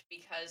researched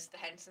because the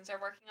Hensons are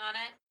working on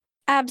it.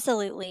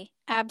 Absolutely.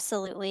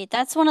 Absolutely.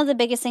 That's one of the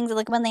biggest things.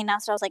 Like, when they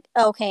announced it, I was like,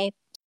 okay,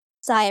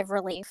 sigh of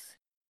relief.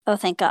 Oh,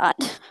 thank God.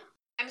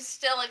 I'm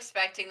still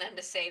expecting them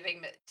to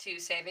saving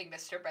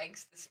Mr.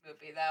 Banks this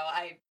movie, though.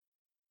 I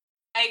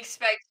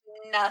expect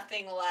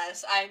nothing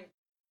less.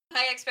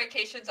 My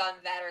expectations on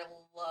that are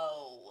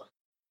low.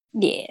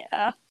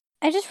 Yeah.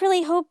 I just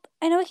really hope,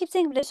 I know I keep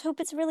saying, but I just hope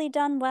it's really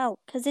done well.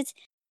 Because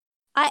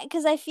I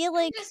feel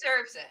like... He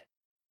deserves it.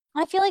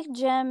 I feel like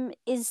Jim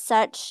is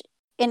such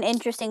an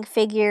interesting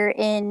figure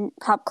in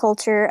pop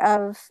culture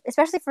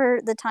especially for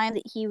the time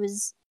that he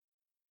was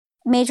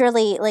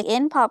majorly, like,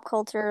 in pop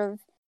culture, of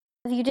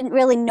you didn't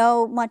really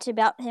know much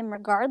about him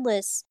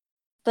regardless,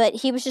 but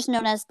he was just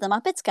known as the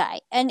Muppets guy.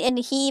 And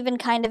he even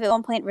kind of at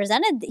one point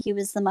resented that he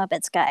was the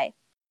Muppets guy,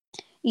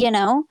 you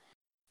know?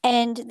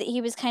 And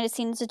he was kind of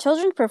seen as a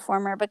children's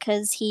performer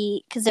because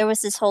there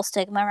was this whole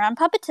stigma around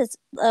puppetry.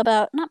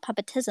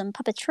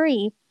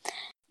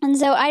 And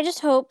so I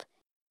just hope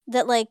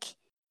that, like,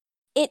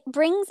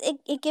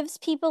 it gives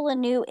people a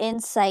new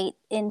insight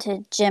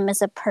into Jim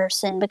as a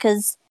person,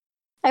 because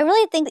I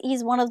really think that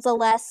he's one of the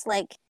less,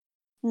 like,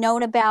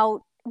 known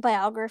about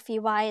biography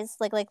wise,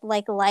 like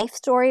life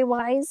story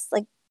wise.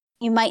 Like,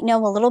 you might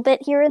know a little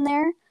bit here and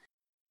there,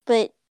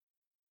 but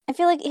I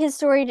feel like his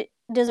story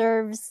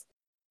deserves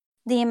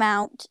the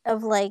amount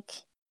of, like,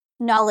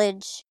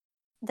 knowledge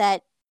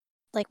that,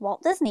 like,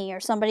 Walt Disney or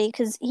somebody,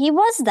 because he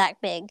was that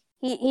big.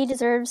 He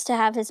deserves to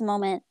have his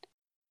moment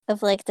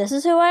of, like, this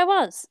is who I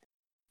was,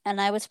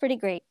 and I was pretty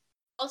great.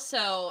 Also,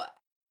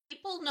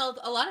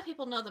 a lot of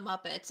people know the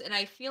Muppets, and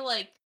I feel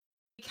like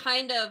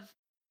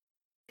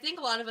I think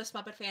a lot of us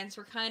Muppet fans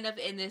were kind of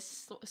in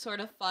this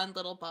sort of fun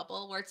little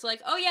bubble where it's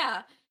like, oh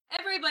yeah,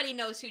 everybody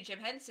knows who Jim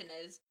Henson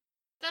is.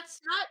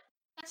 That's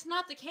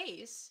not the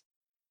case.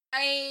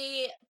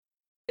 I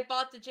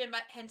bought the Jim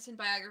Henson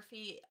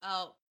biography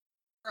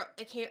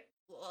it came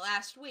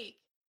last week,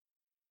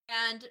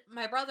 and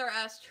my brother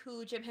asked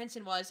who Jim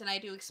Henson was, and I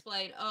do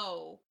explain,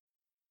 oh,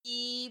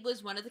 he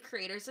was one of the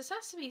creators of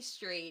Sesame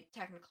Street,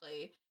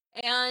 technically,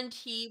 and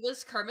he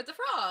was Kermit the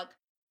Frog.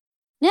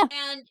 Yeah.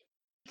 And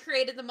he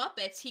created the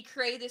Muppets. He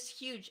created this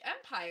huge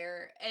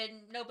empire,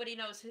 and nobody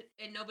knows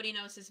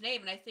his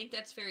name. And I think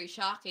that's very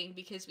shocking,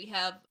 because we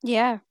have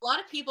a lot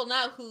of people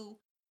now who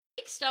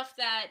make stuff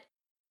that,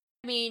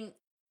 I mean,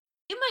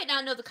 you might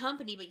not know the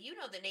company, but you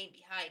know the name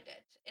behind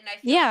it. And I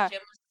feel like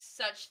Jim was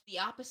such the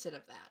opposite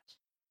of that.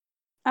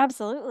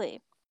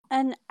 Absolutely.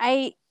 And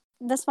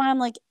that's why I'm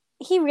like,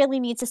 he really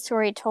needs a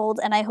story told,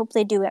 and I hope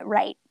they do it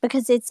right,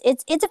 because it's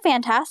a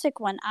fantastic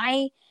one.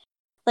 I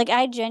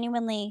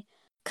genuinely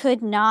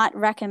could not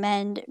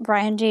recommend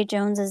Brian J.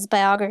 Jones's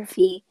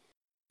biography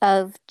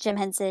of Jim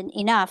Henson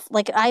enough.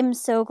 Like, I'm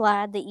so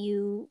glad that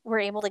you were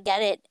able to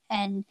get it,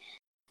 and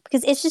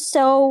because it's just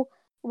so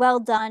well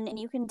done, and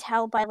you can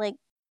tell by, like,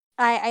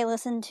 I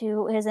listened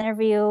to his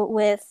interview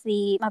with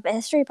the Muppet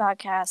History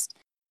podcast,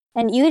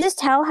 and you can just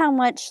tell how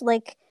much,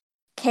 like,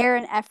 care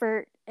and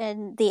effort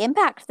and the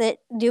impact that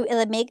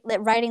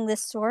writing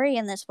this story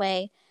in this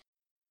way,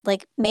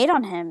 like, made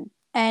on him.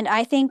 And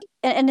I think,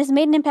 and it's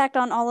made an impact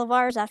on all of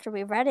ours after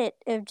we read it,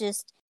 of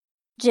just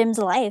Jim's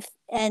life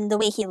and the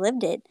way he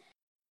lived it.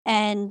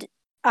 And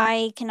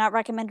I cannot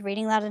recommend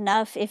reading that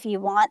enough. If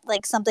you want,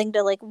 like, something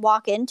to, like,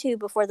 walk into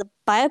before the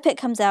biopic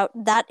comes out,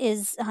 that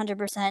is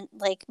 100%,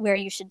 like, where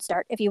you should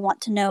start if you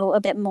want to know a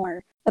bit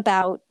more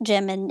about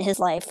Jim and his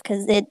life,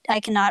 because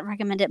I cannot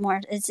recommend it more.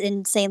 It's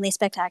insanely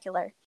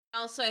spectacular.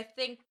 Also, I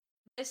think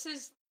this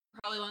is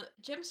probably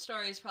Jim's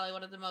story is probably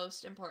one of the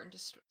most important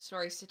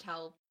stories to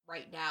tell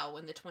right now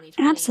in the 2020s.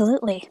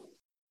 Absolutely.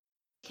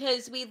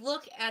 Because we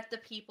look at the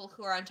people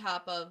who are on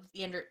top of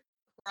the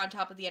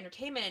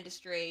entertainment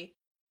industry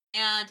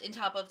and in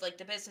top of, like,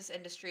 the business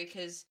industry,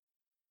 because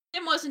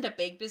Jim wasn't a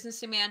big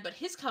businessman, but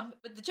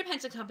the Jim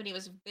Henson Company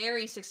was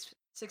very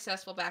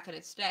successful back in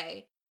its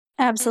day.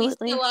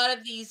 Absolutely. And we see a lot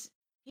of these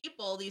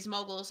people, these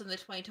moguls in the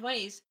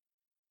 2020s,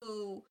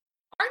 who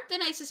aren't the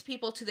nicest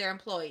people to their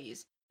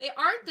employees. They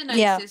aren't the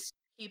nicest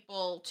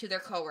people to their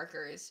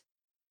coworkers.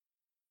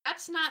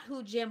 That's not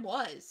who Jim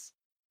was.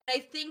 I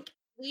think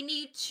we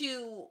need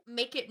to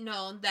make it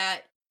known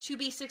that to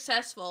be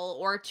successful,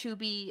 or to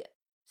be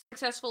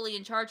successfully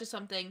in charge of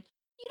something,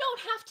 you don't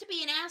have to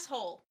be an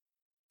asshole.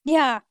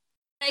 Yeah.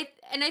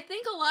 And I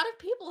think a lot of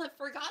people have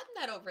forgotten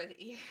that over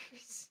the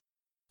years.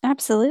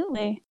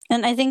 Absolutely.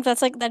 And I think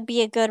that'd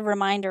be a good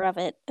reminder of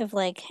it, of,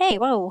 like, hey,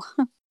 whoa.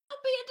 Don't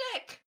be a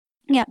dick.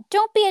 Yeah,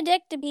 don't be a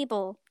dick to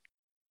people.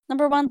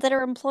 Number one, that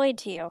are employed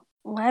to you.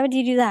 Why would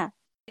you do that?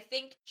 I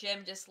think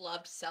Jim just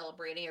loved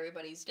celebrating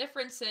everybody's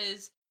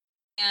differences,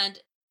 and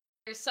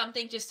there's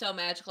something just so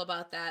magical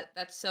about that.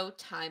 That's so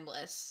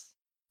timeless.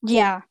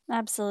 Yeah,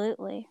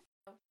 absolutely.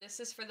 This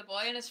is for the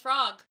boy and his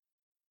frog.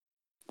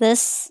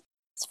 This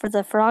is for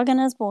the frog and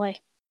his boy.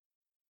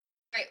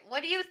 Right,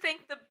 what do you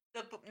think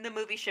the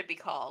movie should be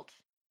called?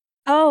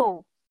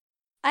 Oh,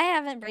 I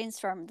haven't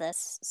brainstormed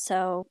this,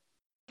 so...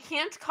 I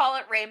can't call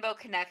it Rainbow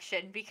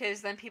Connection,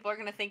 because then people are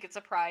going to think it's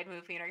a Pride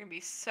movie and are going to be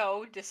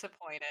so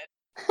disappointed.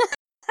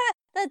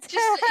 It's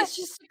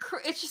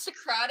just a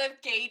crowd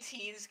of gay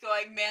teens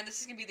going, man,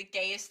 this is going to be the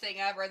gayest thing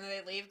ever, and then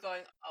they leave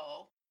going,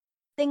 oh.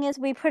 Thing is,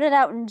 we put it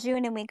out in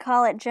June, and we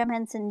call it Jim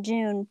Henson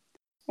June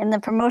in the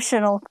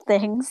promotional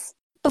things.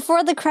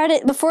 Before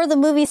the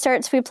movie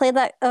starts, we play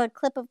that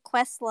clip of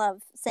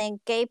Questlove saying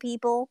 "gay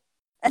people,"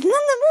 and then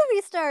the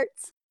movie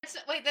starts.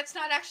 That's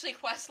not actually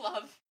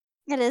Questlove.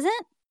 It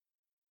isn't?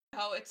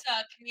 No, it's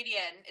a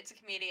comedian. It's a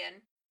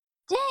comedian.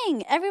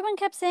 Dang! Everyone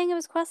kept saying it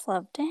was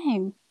Questlove.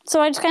 Dang.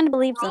 So I just kind of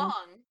believed them.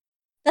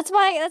 That's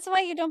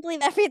why you don't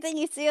believe everything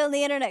you see on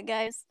the internet,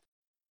 guys.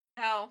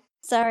 No.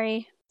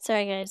 Sorry,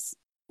 guys.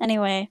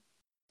 Anyway,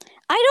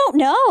 I don't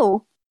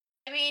know.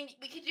 I mean,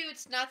 we could do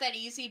It's Not That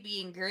Easy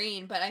Being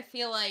Green, but I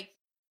feel like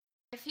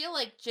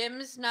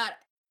Jim's not.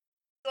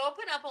 You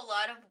open up a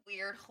lot of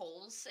weird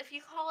holes if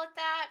you call it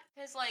that,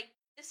 because like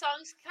the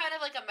song's kind of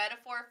like a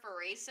metaphor for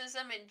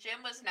racism, and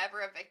Jim was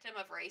never a victim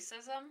of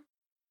racism.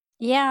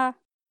 Yeah.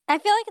 I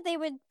feel like they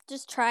would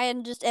just try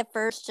and just at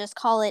first just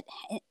call it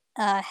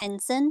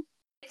Henson.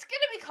 It's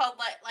gonna be called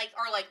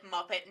like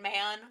Muppet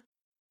Man.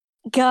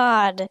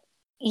 God.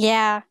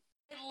 Yeah.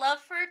 I'd love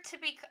for it to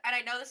be, and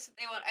I know this.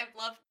 I'd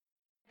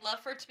love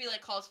for it to be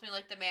like called something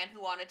like The Man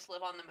Who Wanted to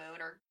Live on the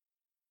Moon or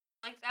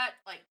like that,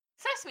 like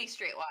Sesame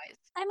Street wise.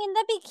 I mean,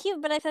 that'd be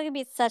cute, but I feel like it'd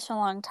be such a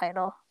long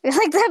title.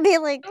 Like that'd be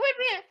like. It would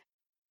be.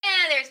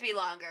 There's be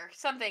longer.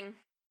 Something.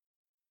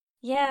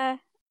 Yeah.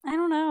 I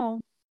don't know.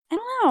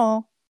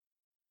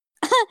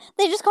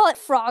 They just call it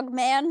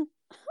Frogman.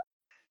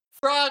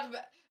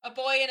 A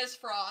boy and his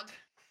frog.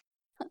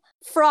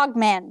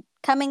 Frogman,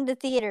 coming to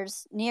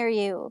theaters near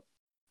you.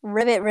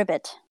 Ribbit.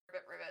 Ribbit.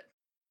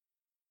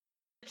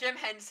 Jim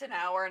Henson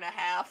hour and a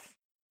half.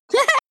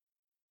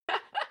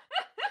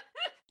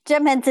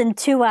 Jim Henson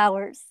 2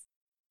 hours.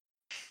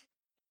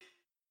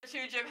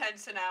 2 Jim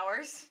Henson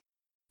hours.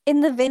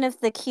 In the vein of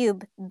The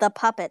Cube, The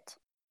Puppet.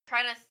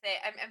 I'm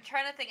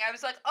trying to think. I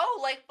was like, oh,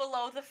 like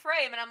Below the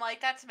Frame, and I'm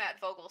like, that's Matt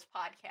Vogel's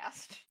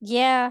podcast.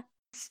 Yeah.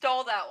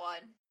 Stole that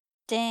one.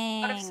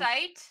 Dang. Out of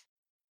sight?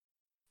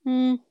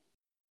 Hmm.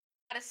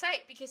 Out of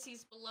sight because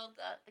he's below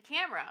the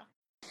camera.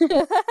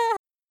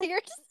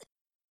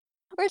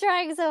 We're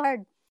trying so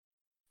hard.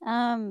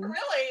 We're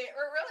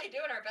really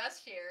doing our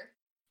best here.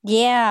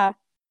 Yeah.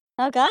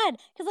 Oh God,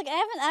 because like I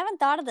haven't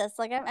thought of this.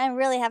 Like I'm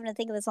really having to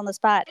think of this on the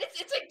spot.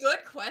 It's a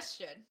good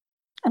question.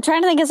 I'm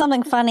trying to think of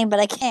something funny, but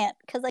I can't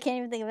because I can't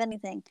even think of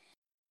anything.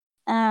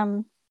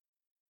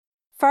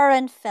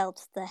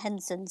 Fahrenfeld, the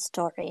Henson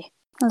story.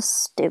 That's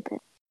stupid.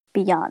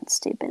 Beyond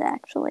stupid,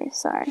 actually.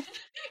 Sorry.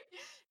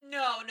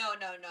 No. I'm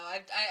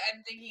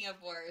thinking of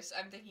worse.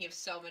 I'm thinking of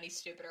so many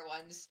stupider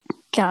ones.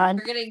 God.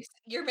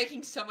 You're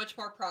making so much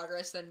more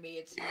progress than me.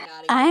 It's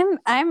not even.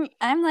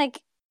 I'm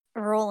like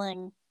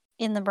rolling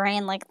in the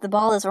brain, like the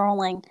ball is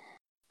rolling.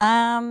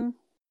 Jim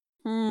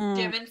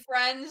and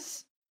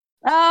Friends.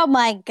 Oh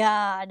my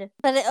God.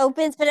 But it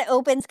opens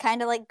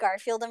kind of like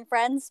Garfield and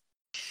Friends.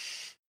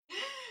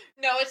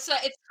 No, it's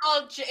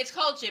called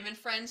Jim and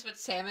Friends, but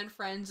Sam and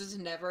Friends is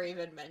never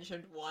even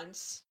mentioned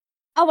once.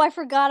 Oh, I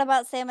forgot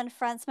about Sam and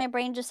Friends. My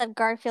brain just said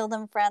Garfield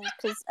and Friends.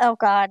 Oh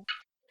God,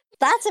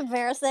 that's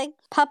embarrassing.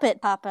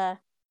 Puppet Papa,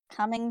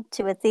 coming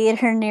to a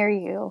theater near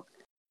you.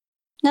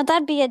 Now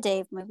that'd be a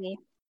Dave movie.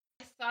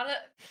 I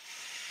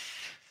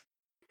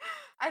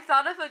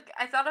thought of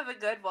a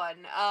good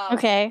one.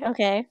 Okay.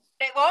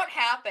 It won't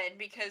happen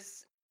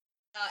because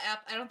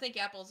I don't think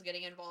Apple's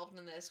getting involved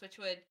in this, which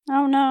would.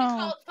 Oh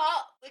no.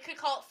 We could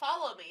call it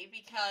Follow Me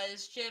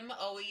because Jim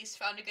always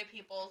found good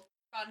people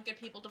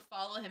to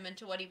follow him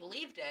into what he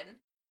believed in,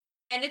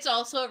 and it's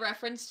also a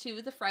reference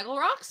to the Fraggle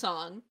Rock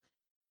song,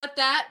 but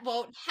that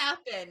won't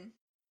happen.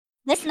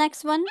 This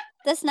next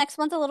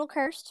one's a little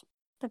cursed,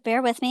 but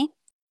bear with me.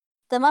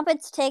 The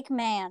Muppets Take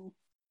Man.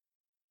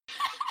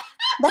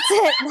 That's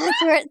it.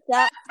 That's where it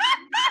stops.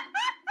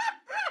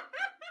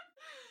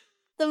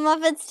 The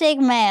Muppets Take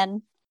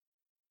Man.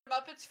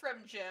 Muppets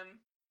from Jim.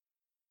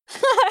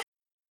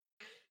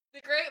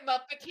 The Great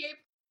Muppet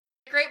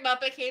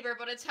Caper,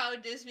 but it's how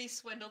Disney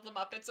swindled the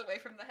Muppets away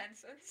from the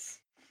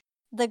Hensons.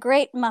 The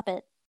Great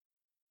Muppet.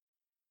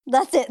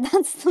 That's it.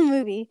 That's the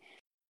movie.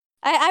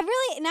 I'm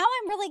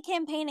really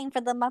campaigning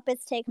for the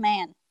Muppets Take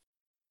Man.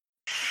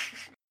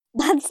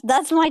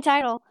 That's my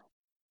title.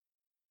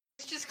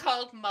 It's just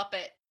called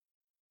Muppet.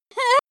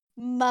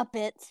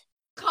 Muppet.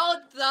 Call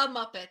it The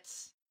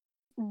Muppets.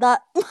 The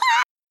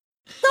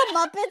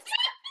Muppets.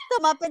 The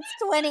Muppets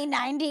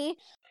 2090.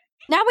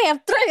 Now we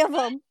have 3 of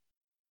them.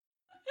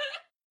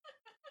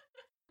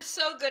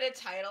 So good at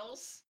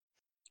titles.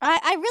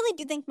 I really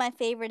do think my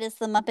favorite is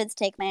The Muppets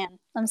Take Man.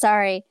 I'm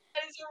sorry.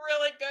 That is a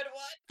really good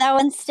one. That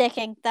one's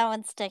sticking.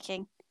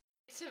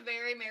 It's a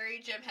very merry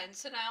Jim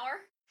Henson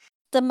hour.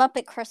 The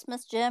Muppet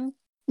Christmas Jim.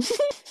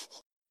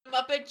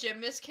 Muppet Jim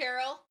Miss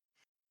Carol.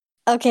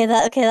 Okay,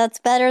 that's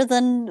better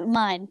than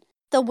mine.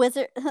 The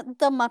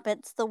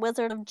Muppets, the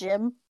Wizard of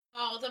Jim.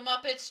 Oh, the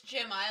Muppets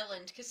Jim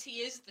Island, because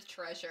he is the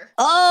treasure.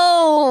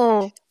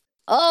 Oh,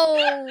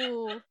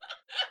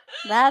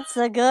 that's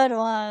a good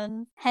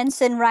one.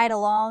 Henson Ride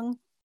Along.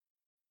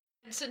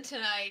 Henson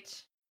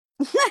Tonight.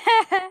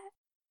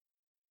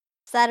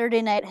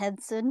 Saturday Night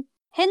Henson.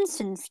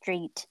 Henson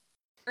Street.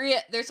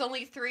 There's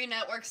only 3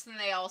 networks and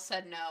they all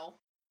said no.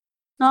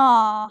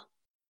 Aw.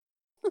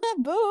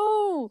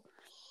 Boo.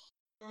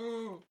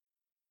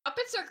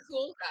 Muppets are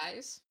cool,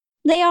 guys.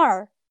 They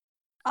are.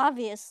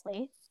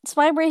 Obviously. That's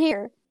why we're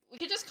here. We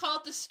could just call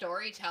it The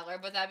Storyteller,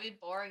 but that'd be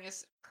boring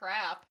as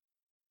crap.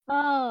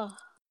 Oh.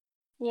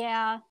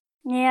 Yeah.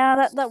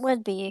 Yeah, that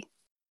would be.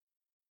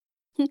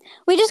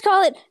 We just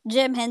call it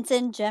Jim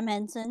Henson. Jim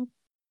Henson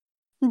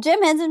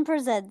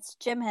presents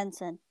Jim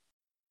Henson.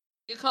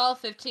 You call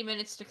 15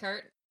 minutes to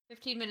curtain.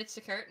 15 minutes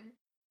to curtain.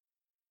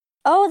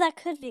 Oh, that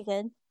could be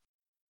good.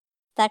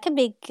 That could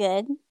be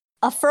good.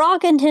 A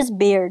frog and his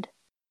beard.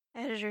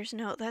 Editor's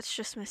note, that's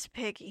just Miss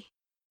Piggy.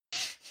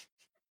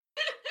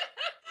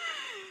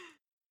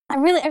 I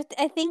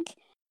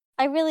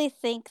really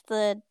think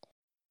the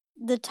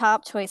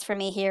top choice for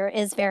me here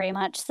is very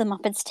much The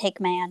Muppets Take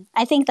Man.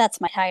 I think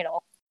that's my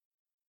title.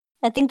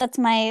 I think that's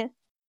my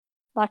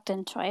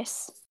locked-in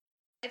choice.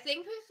 I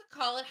think we could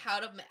call it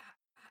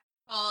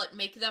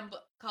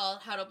call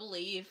it How to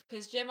Believe,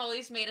 because Jim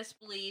always made us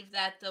believe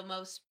that the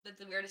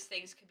weirdest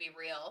things could be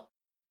real.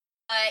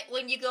 But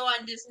when you go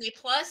on Disney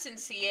Plus and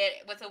see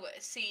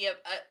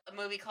a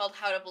movie called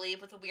How to Believe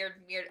with a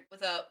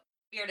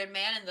bearded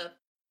man on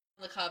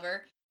the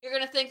cover, you're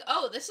gonna think,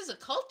 oh, this is a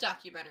cult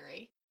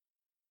documentary.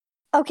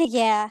 Okay,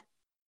 yeah.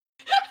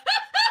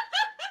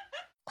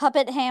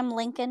 Puppet Ham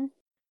Lincoln.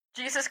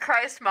 Jesus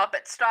Christ,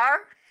 Muppet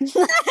Star.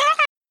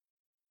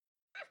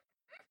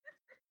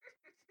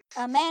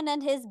 A Man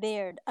and His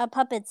Beard, a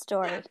puppet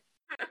story.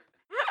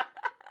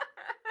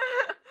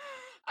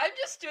 I'm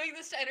just doing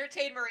this to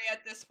entertain Maria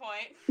at this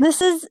point.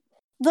 This is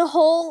the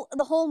whole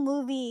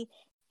movie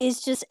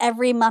is just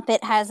every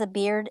Muppet has a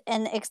beard,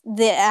 and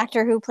the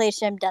actor who plays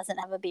Jim doesn't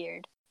have a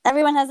beard.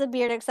 Everyone has a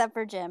beard except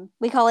for Jim.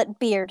 We call it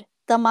Beard,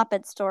 the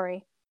Muppet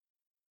story.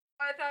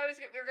 I thought we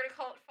were gonna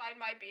call it Find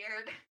My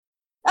Beard.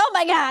 Oh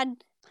my god!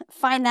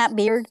 Find that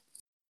beard.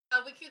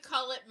 We could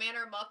call it Man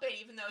or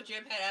Muppet, even though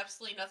Jim had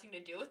absolutely nothing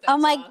to do with that. Oh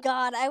my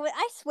god!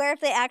 I swear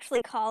if they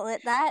actually call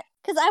it that,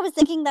 because I was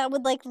thinking that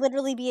would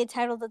literally be a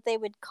title that they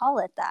would call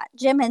it that.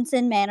 Jim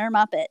Henson, Man or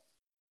Muppet.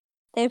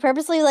 They would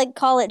purposely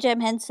call it Jim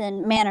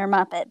Henson, Man or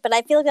Muppet, but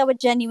I feel like that would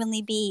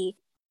genuinely be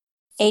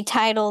a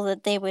title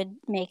that they would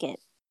make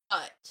it.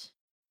 But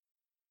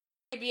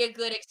it'd be a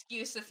good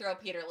excuse to throw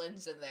Peter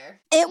Linz in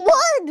there. It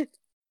would!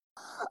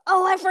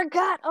 Oh, I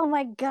forgot! Oh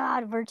my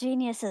god, we're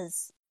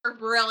geniuses. We're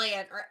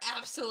brilliant. We're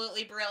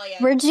absolutely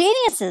brilliant. We're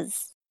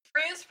geniuses.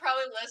 Maria's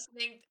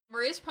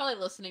probably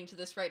listening to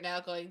this right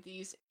now going,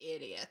 these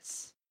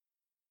idiots.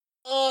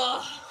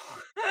 Ugh.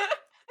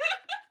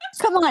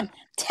 Come on,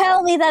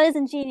 tell me that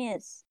isn't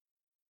genius.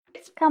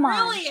 It's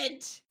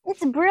brilliant.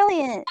 It's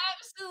brilliant.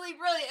 Absolutely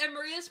brilliant. And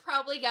Maria's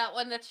probably got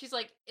one that she's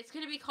like, it's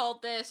gonna be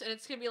called this, and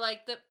it's gonna be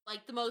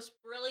the most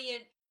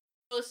brilliant,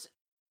 most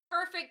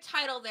perfect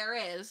title there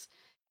is.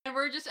 And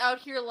we're just out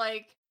here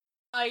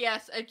oh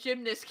yes, a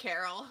gymnast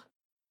carol.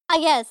 Ah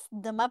yes,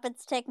 The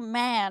Muppets Take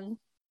Man.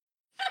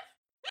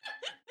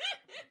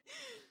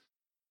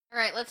 All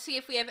right, let's see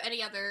if we have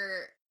any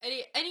other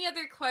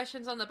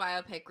questions on the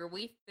biopic where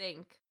we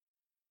think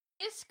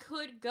this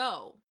could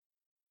go.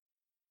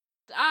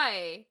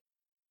 I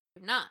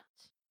do not.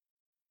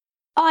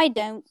 I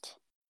don't.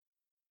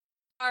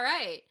 All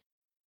right.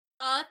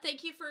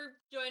 Thank you for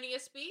joining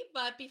us, B.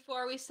 But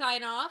before we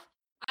sign off,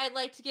 I'd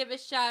like to give a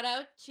shout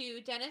out to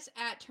Dennis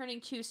at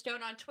Turning Two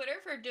Stone on Twitter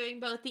for doing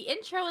both the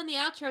intro and the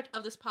outro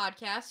of this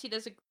podcast. He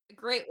does a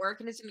great work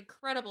and is an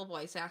incredible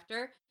voice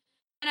actor.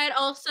 And I'd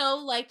also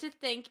like to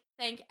thank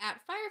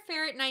at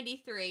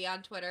FireFerret93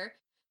 on Twitter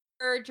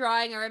for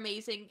drawing our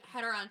amazing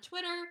header on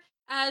Twitter,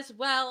 as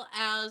well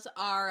as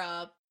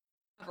our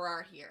cover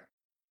art here.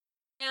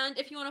 And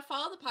if you want to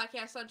follow the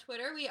podcast on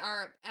Twitter, we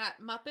are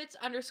at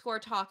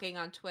Muppets_talking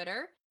on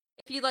Twitter.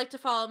 If you'd like to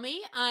follow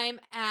me,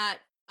 I'm at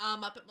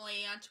Muppet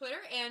Malay on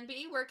Twitter. And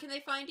B, where can they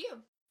find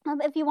you?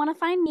 If you want to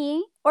find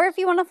me, or if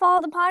you want to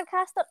follow the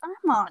podcast that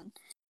I'm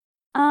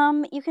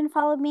on, you can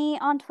follow me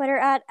on Twitter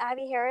at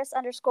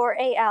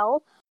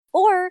AbbyHarris_AL,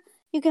 or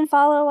you can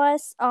follow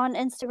us on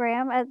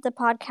Instagram at the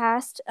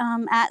podcast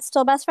at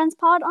Still Best Friends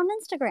Pod on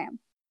Instagram.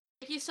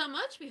 Thank you so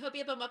much. We hope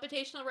you have a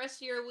Muppetational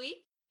rest of your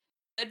week.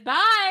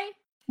 Goodbye.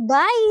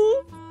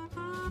 Bye.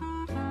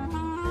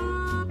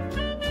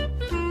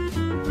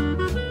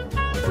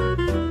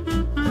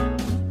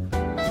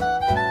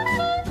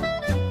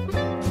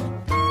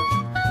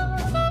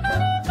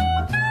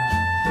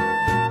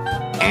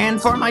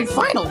 And for my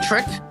final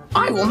trick,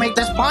 I will make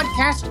this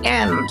podcast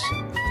end.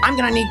 I'm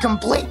gonna need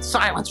complete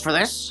silence for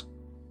this.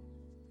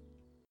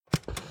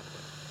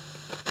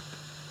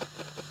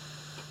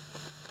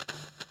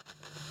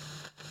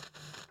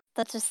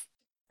 That's just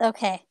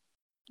okay.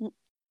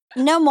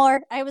 No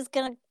more. I was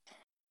gonna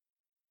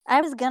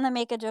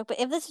make a joke, but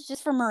if this is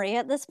just for Maria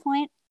at this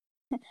point,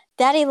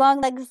 Daddy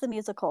Longlegs the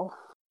musical.